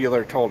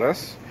Bueller told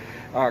us.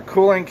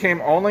 Cooling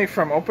came only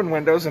from open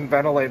windows and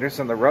ventilators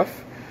in the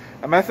roof,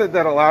 a method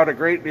that allowed a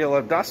great deal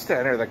of dust to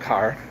enter the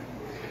car.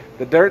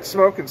 The dirt,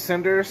 smoke, and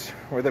cinders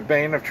were the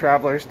bane of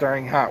travelers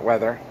during hot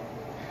weather.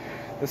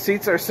 The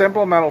seats are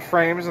simple metal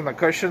frames, and the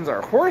cushions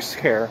are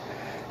horsehair,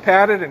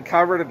 padded and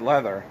covered in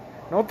leather.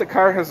 Note the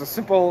car has a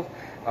simple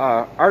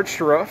arched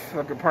roof.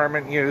 The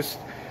compartment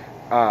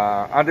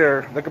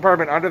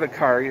under the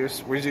car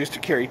was used to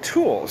carry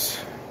tools.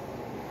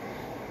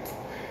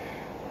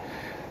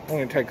 I'm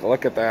going to take a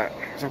look at that.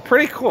 So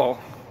pretty cool.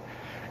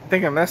 I'm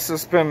thinking this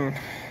has been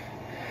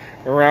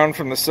around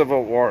from the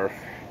Civil War.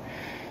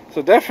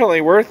 So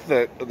definitely worth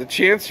the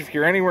chance if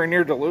you're anywhere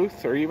near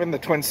Duluth or even the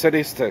Twin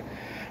Cities to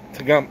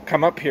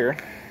come up here.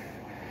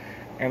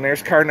 And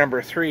there's car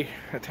number 3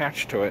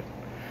 attached to it.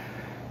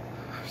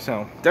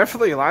 So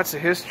definitely lots of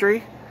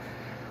history,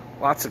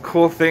 lots of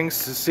cool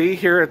things to see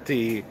here at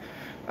the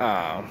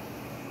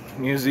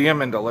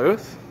museum in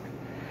Duluth.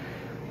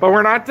 But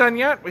we're not done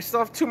yet. We still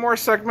have 2 more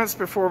segments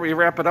before we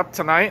wrap it up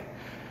tonight.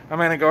 I'm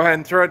going to go ahead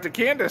and throw it to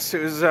Candace, who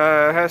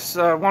has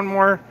one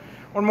more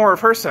of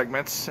her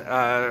segments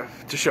to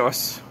show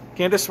us.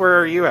 Candace, where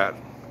are you at?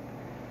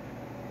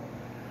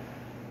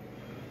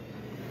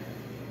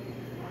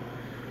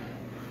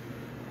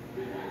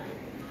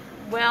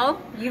 Well,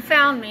 you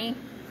found me.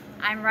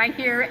 I'm right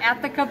here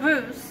at the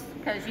caboose,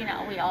 because, you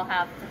know, we all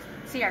have to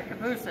see our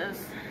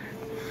cabooses.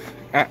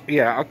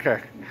 Yeah,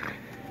 okay.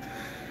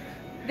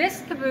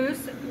 This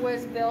caboose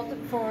was built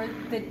for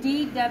the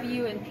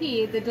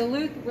DW&P, the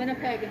Duluth,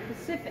 Winnipeg, and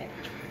Pacific.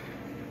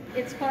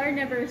 Its car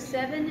number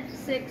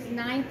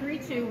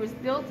 76932 was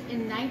built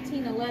in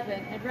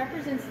 1911 and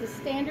represents the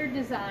standard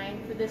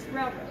design for this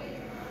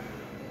railroad.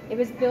 It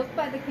was built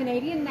by the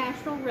Canadian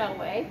National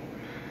Railway,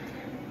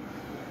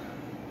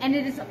 and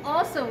it is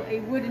also a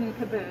wooden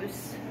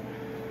caboose.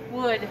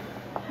 Wood.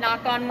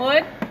 Knock on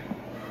wood.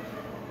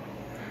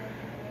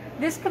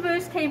 This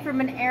caboose came from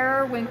an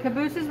era when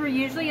cabooses were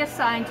usually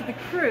assigned to the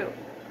crew.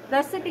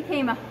 Thus it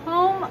became a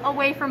home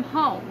away from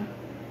home.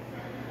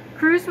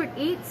 Crews would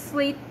eat,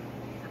 sleep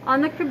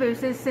on the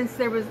cabooses since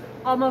this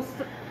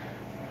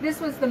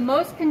was the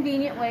most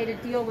convenient way to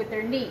deal with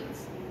their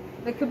needs.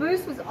 The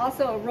caboose was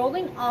also a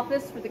rolling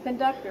office for the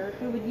conductor,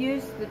 who would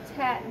use the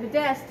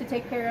desk to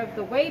take care of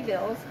the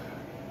waybills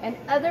and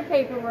other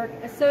paperwork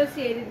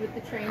associated with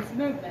the train's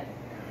movement.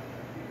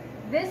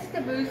 This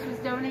caboose was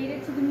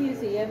donated to the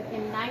museum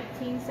in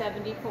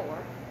 1974.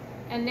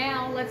 And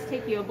now let's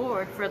take you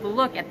aboard for the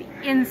look at the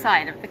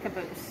inside of the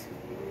caboose.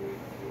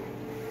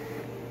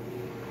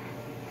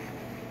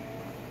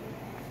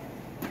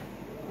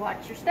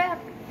 Watch your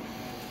step.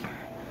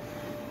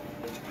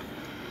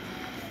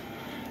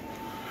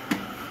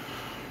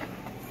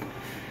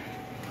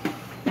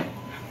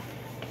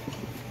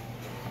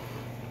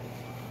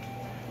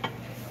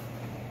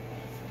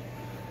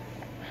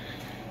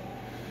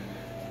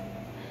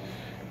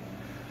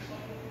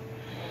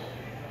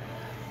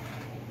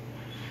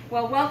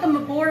 Well, welcome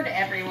aboard,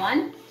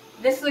 everyone.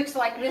 This looks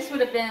like this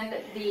would have been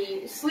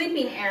the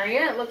sleeping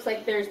area. It looks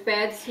like there's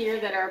beds here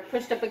that are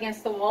pushed up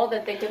against the wall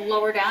that they could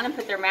lower down and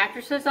put their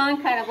mattresses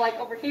on, kind of like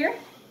over here.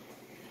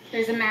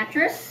 There's a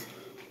mattress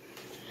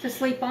to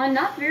sleep on.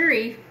 Not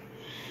very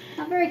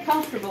Not very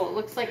comfortable. It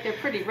looks like they're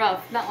pretty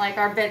rough, not like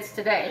our beds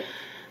today.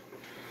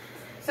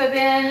 So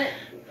then,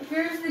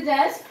 here's the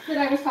desk that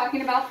I was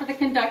talking about for the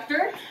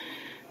conductor.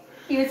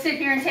 He would sit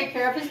here and take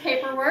care of his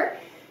paperwork.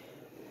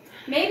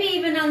 Maybe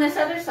even on this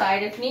other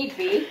side if need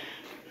be.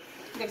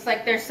 Looks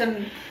like there's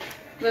some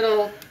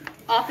little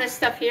office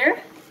stuff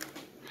here.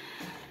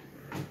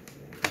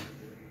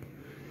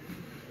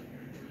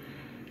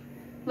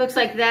 Looks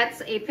like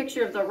that's a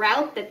picture of the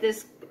route that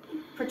this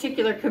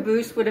particular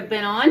caboose would have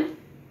been on.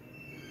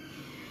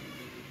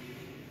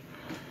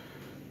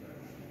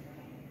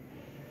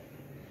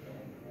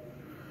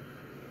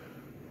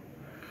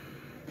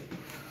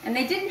 And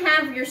they didn't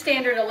have your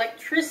standard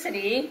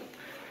electricity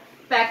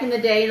back in the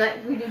day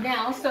like we do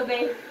now, so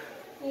they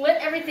lit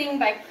everything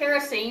by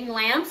kerosene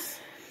lamps.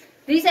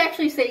 These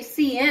actually say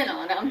CN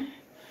on them,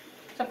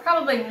 so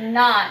probably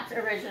not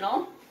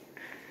original.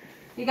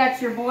 You got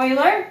your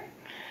boiler,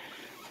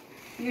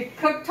 your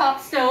cooktop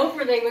stove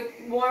where they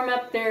would warm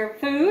up their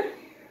food.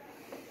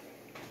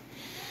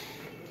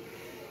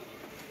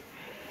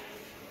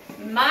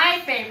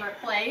 My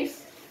favorite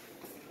place,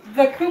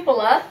 the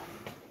cupola.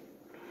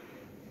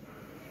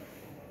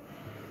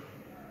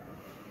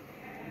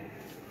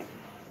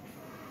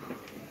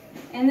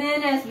 And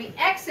then as we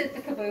exit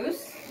the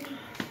caboose,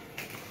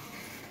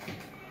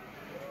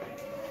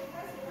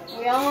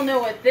 we all know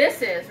what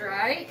this is,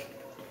 right?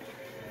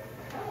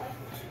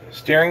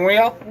 Steering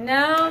wheel?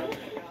 No,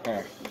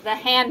 Oh. the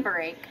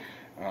handbrake.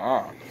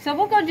 Oh. So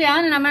we'll go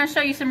down and I'm going to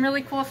show you some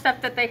really cool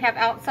stuff that they have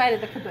outside of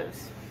the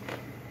caboose.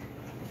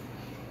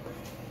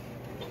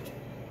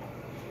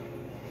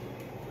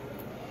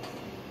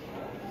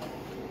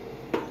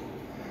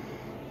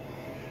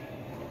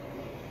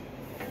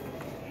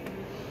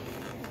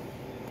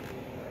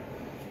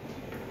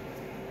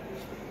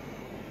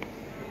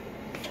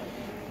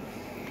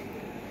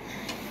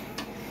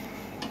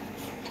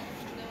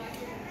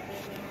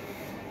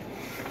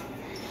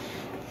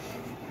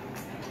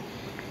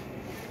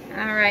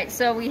 All right,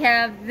 so we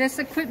have this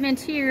equipment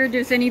here.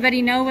 Does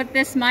anybody know what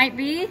this might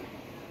be?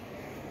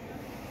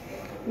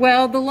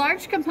 Well, the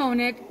large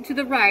component to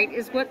the right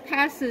is what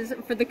passes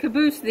for the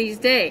caboose these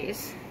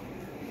days.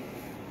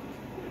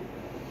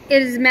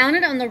 It is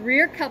mounted on the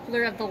rear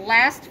coupler of the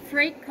last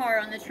freight car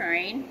on the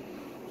train.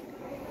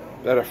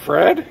 Is that a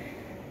Fred?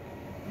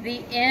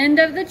 The end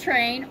of the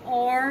train,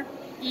 or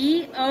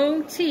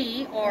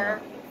EOT,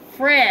 or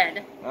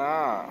FRED.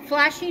 Ah.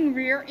 Flashing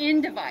rear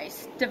end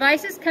device.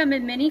 Devices come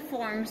in many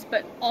forms,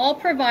 but all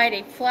provide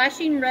a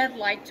flashing red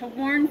light to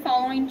warn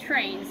following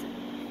trains.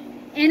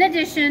 In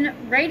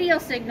addition, radio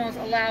signals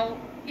allow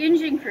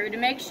engine crew to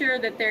make sure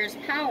that there's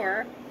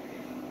power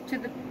to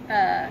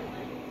the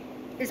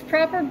is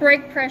proper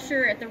brake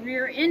pressure at the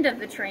rear end of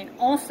the train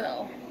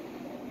also.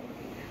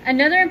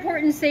 Another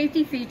important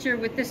safety feature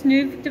with this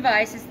new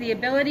device is the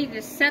ability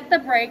to set the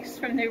brakes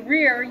from the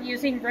rear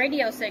using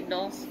radio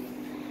signals.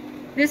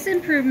 This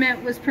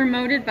improvement was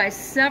promoted by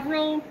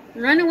several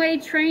runaway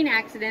train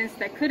accidents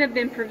that could have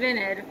been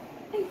prevented.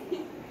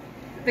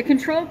 The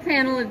control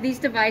panel of these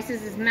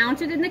devices is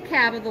mounted in the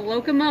cab of the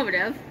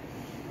locomotive,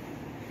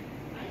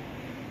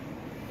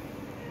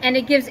 and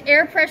it gives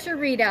air pressure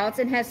readouts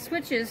and has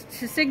switches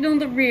to signal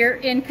the rear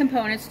end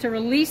components to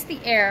release the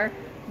air,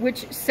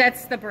 which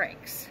sets the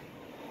brakes.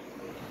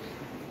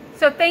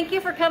 So thank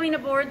you for coming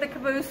aboard the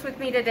caboose with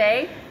me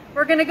today.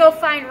 We're going to go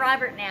find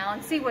Robert now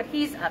and see what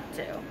he's up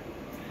to.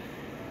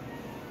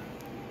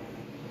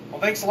 Well,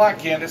 thanks a lot,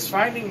 Candace.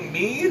 Finding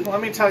me, let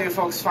me tell you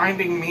folks,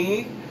 finding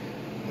me,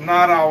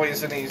 not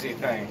always an easy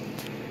thing.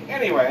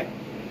 Anyway,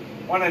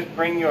 I want to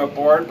bring you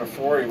aboard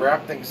before we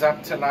wrap things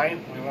up tonight.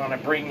 We want to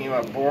bring you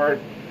aboard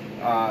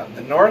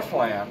the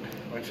Northland,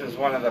 which is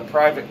one of the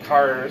private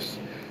cars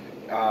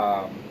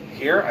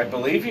here. I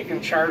believe you can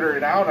charter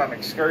it out on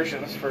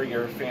excursions for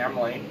your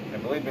family. I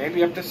believe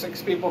maybe up to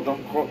 6 people.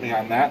 Don't quote me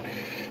on that.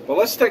 But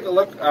let's take a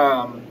look.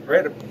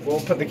 We'll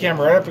put the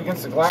camera right up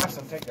against the glass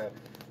and take a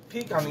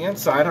peek on the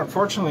inside.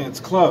 Unfortunately, it's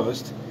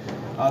closed.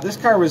 This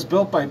car was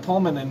built by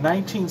Pullman in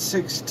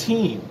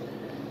 1916.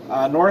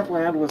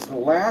 Northland was the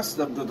last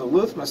of the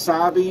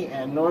Duluth-Mesabi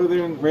and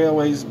Northern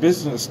Railways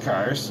business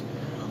cars,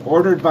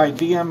 ordered by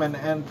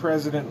DM&N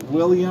President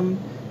William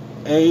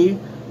A.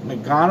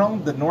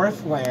 Nagano. The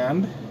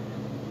Northland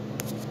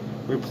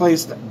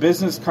replaced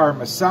business car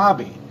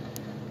Mesabi,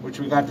 which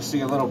we got to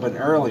see a little bit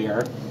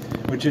earlier,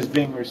 which is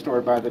being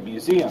restored by the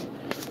museum.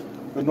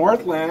 The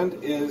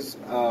Northland is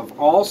of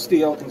all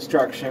steel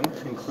construction,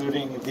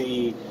 including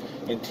the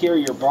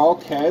interior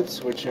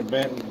bulkheads, which have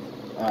been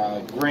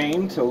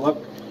grained to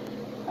look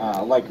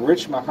like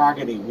rich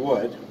mahogany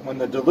wood. When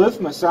the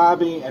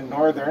Duluth-Mesabi and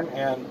Northern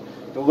and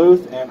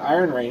Duluth and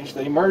Iron Range,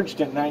 they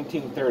merged in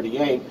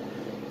 1938,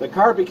 the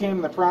car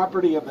became the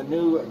property of the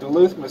new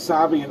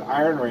Duluth-Mesabi and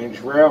Iron Range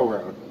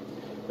Railroad.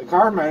 The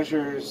car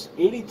measures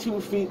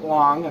 82 feet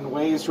long and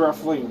weighs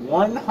roughly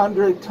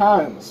 100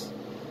 tons.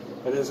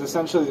 It is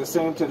essentially the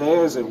same today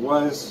as it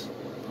was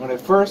when it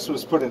first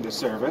was put into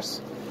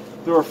service.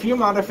 There were a few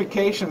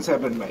modifications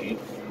have been made.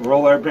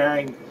 Roller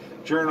bearing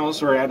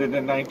journals were added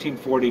in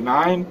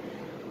 1949.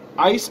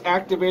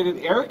 ice-activated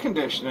air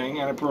conditioning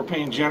and a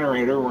propane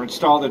generator were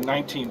installed in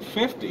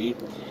 1950,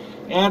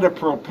 and a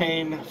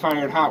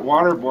propane-fired hot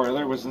water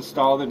boiler was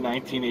installed in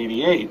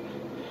 1988.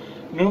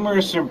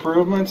 Numerous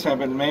improvements have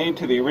been made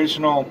to the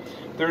original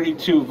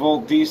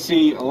 32-volt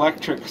DC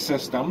electric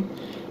system.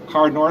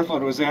 Car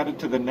Northland was added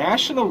to the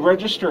National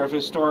Register of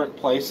Historic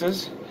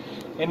Places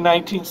in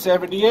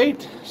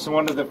 1978. So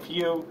one of the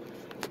few,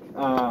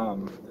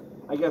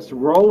 I guess,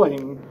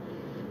 rolling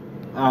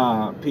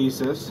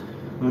pieces.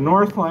 The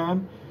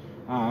Northland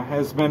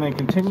has been in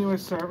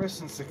continuous service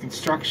since the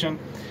construction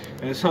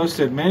and has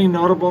hosted many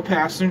notable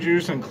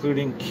passengers,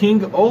 including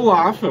King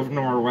Olaf of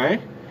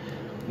Norway.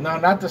 No,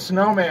 not the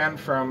snowman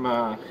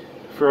from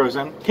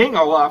Frozen. King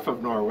Olaf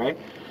of Norway.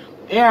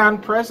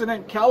 And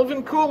President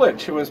Calvin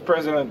Coolidge, who was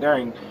president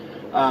during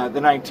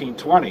the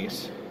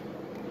 1920s.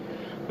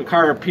 The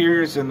car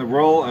appears in the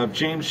role of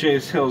James J.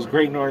 Hill's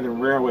Great Northern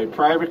Railway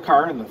private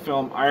car in the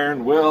film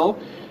Iron Will,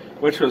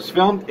 which was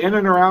filmed in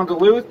and around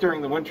Duluth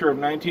during the winter of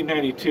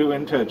 1992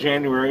 into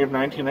January of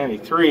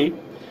 1993.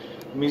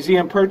 The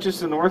museum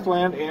purchased the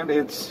Northland and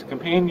its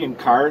companion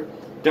car,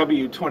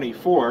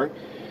 W-24,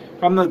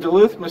 from the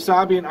Duluth,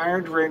 Mesabi, and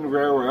Iron Drain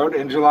Railroad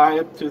in July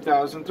of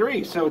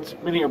 2003. So it's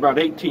been here about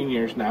 18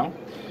 years now.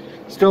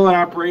 Still in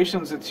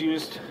operations, it's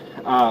used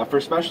for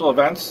special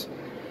events.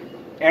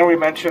 And we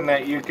mentioned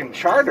that you can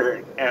charter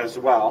it as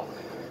well.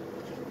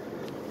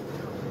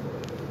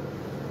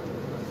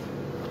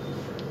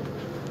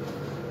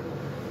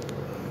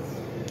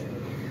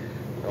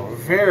 Oh,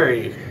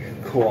 very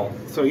cool.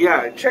 So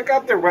yeah, check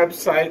out their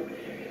website.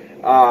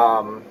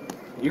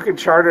 You can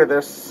charter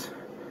this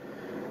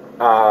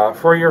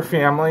for your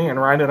family and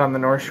ride it on the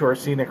North Shore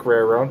Scenic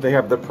Railroad. They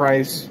have the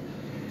price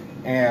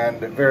and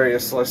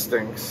various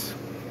listings.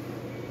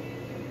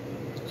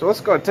 So let's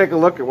go and take a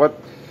look at what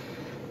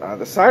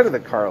the side of the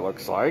car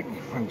looks like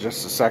in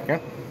just a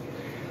second.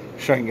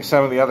 Showing you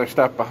some of the other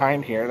stuff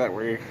behind here that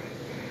we're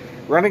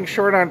running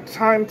short on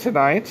time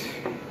tonight.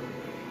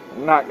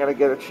 I'm not going to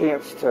get a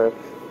chance to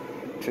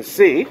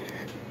see.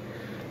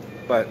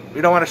 But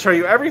we don't want to show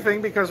you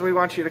everything because we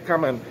want you to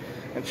come and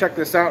check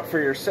this out for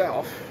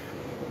yourself.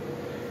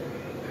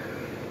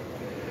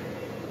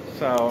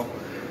 So,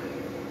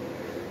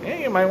 yeah,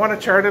 you might want to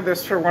charter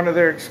this for one of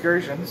their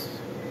excursions.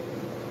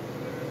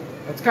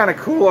 It's kind of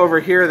cool over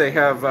here. They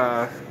have,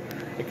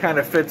 it kind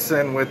of fits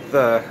in with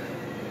the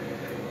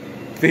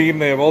theme.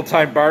 They have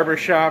old-time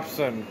barbershops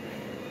and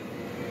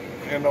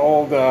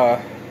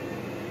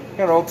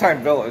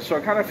old-time villas. So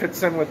it kind of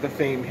fits in with the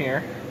theme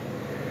here.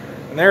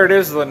 And there it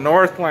is, the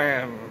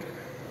Northland.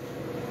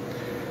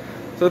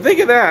 So think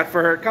of that.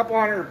 For a couple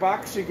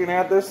 $100, you can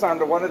add this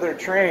onto one of their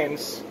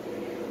trains.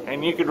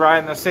 And you could ride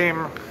in the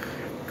same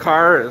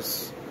car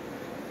as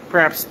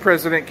perhaps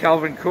President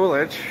Calvin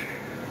Coolidge.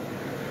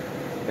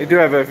 They do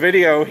have a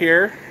video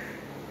here,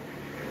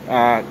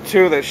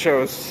 too, that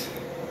shows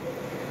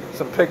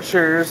some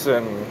pictures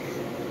and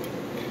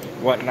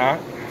whatnot.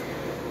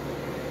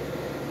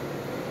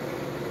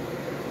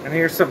 And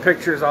here's some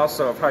pictures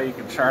also of how you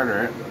can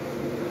charter it.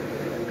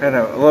 And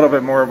a little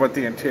bit more of what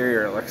the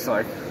interior looks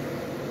like.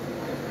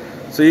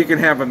 So you can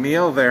have a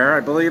meal there.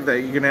 I believe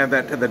that you can add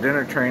that to the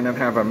dinner train and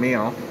have a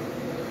meal.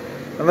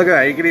 And look at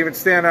that, you can even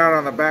stand out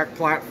on the back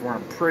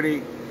platform.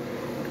 Pretty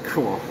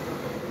cool.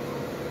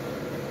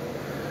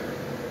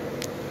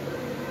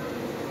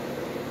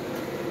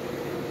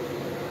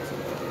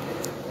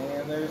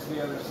 And there's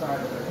the other side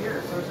of it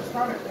here. So it's just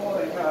kind of cool.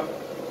 They have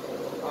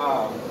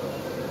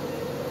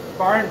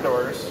barn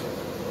doors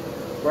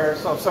where,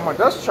 so if someone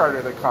does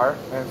charter the car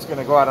and it's going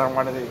to go out on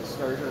one of the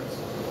excursions,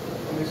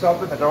 you just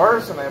open the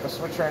doors and they have a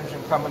switcher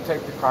engine come and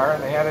take the car,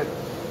 and they add it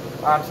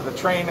onto the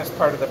train as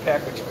part of the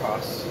package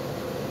costs.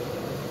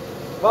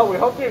 Well, we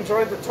hope you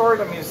enjoyed the tour of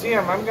the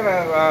museum. I'm going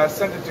to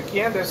send it to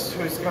Candace,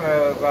 who's going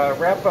to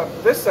wrap up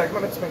this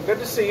segment. It's been good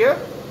to see you.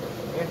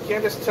 And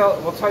Candace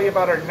will tell you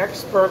about our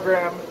next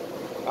program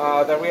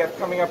that we have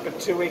coming up in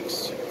 2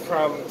 weeks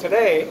from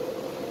today,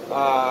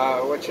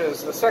 which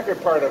is the second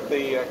part of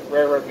the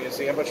Railroad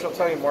Museum, but she'll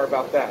tell you more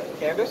about that.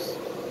 Candace?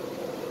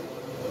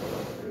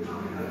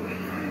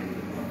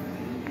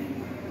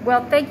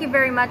 Well, thank you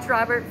very much,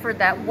 Robert, for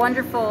that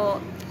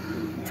wonderful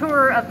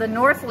tour of the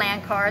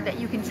Northland car that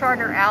you can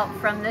charter out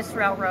from this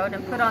railroad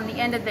and put on the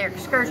end of their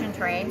excursion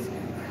trains.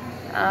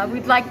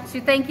 We'd like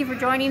to thank you for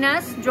joining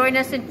us. Join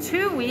us in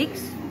 2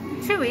 weeks,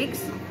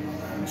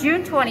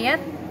 June 20th,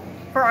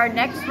 for our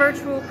next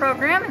virtual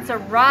program. It's a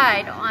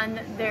ride on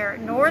their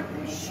North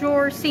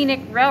Shore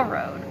Scenic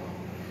Railroad.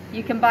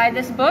 You can buy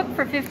this book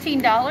for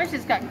 $15.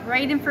 It's got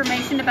great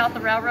information about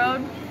the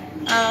railroad.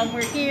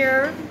 We're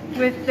here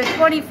with the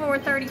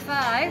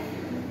 2435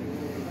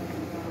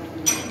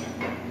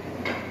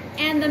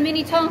 and the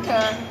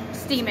Minnetonka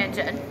steam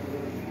engine.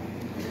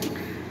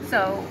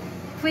 So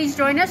please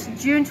join us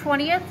June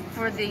 20th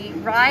for the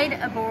ride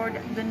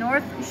aboard the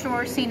North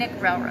Shore Scenic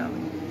Railroad.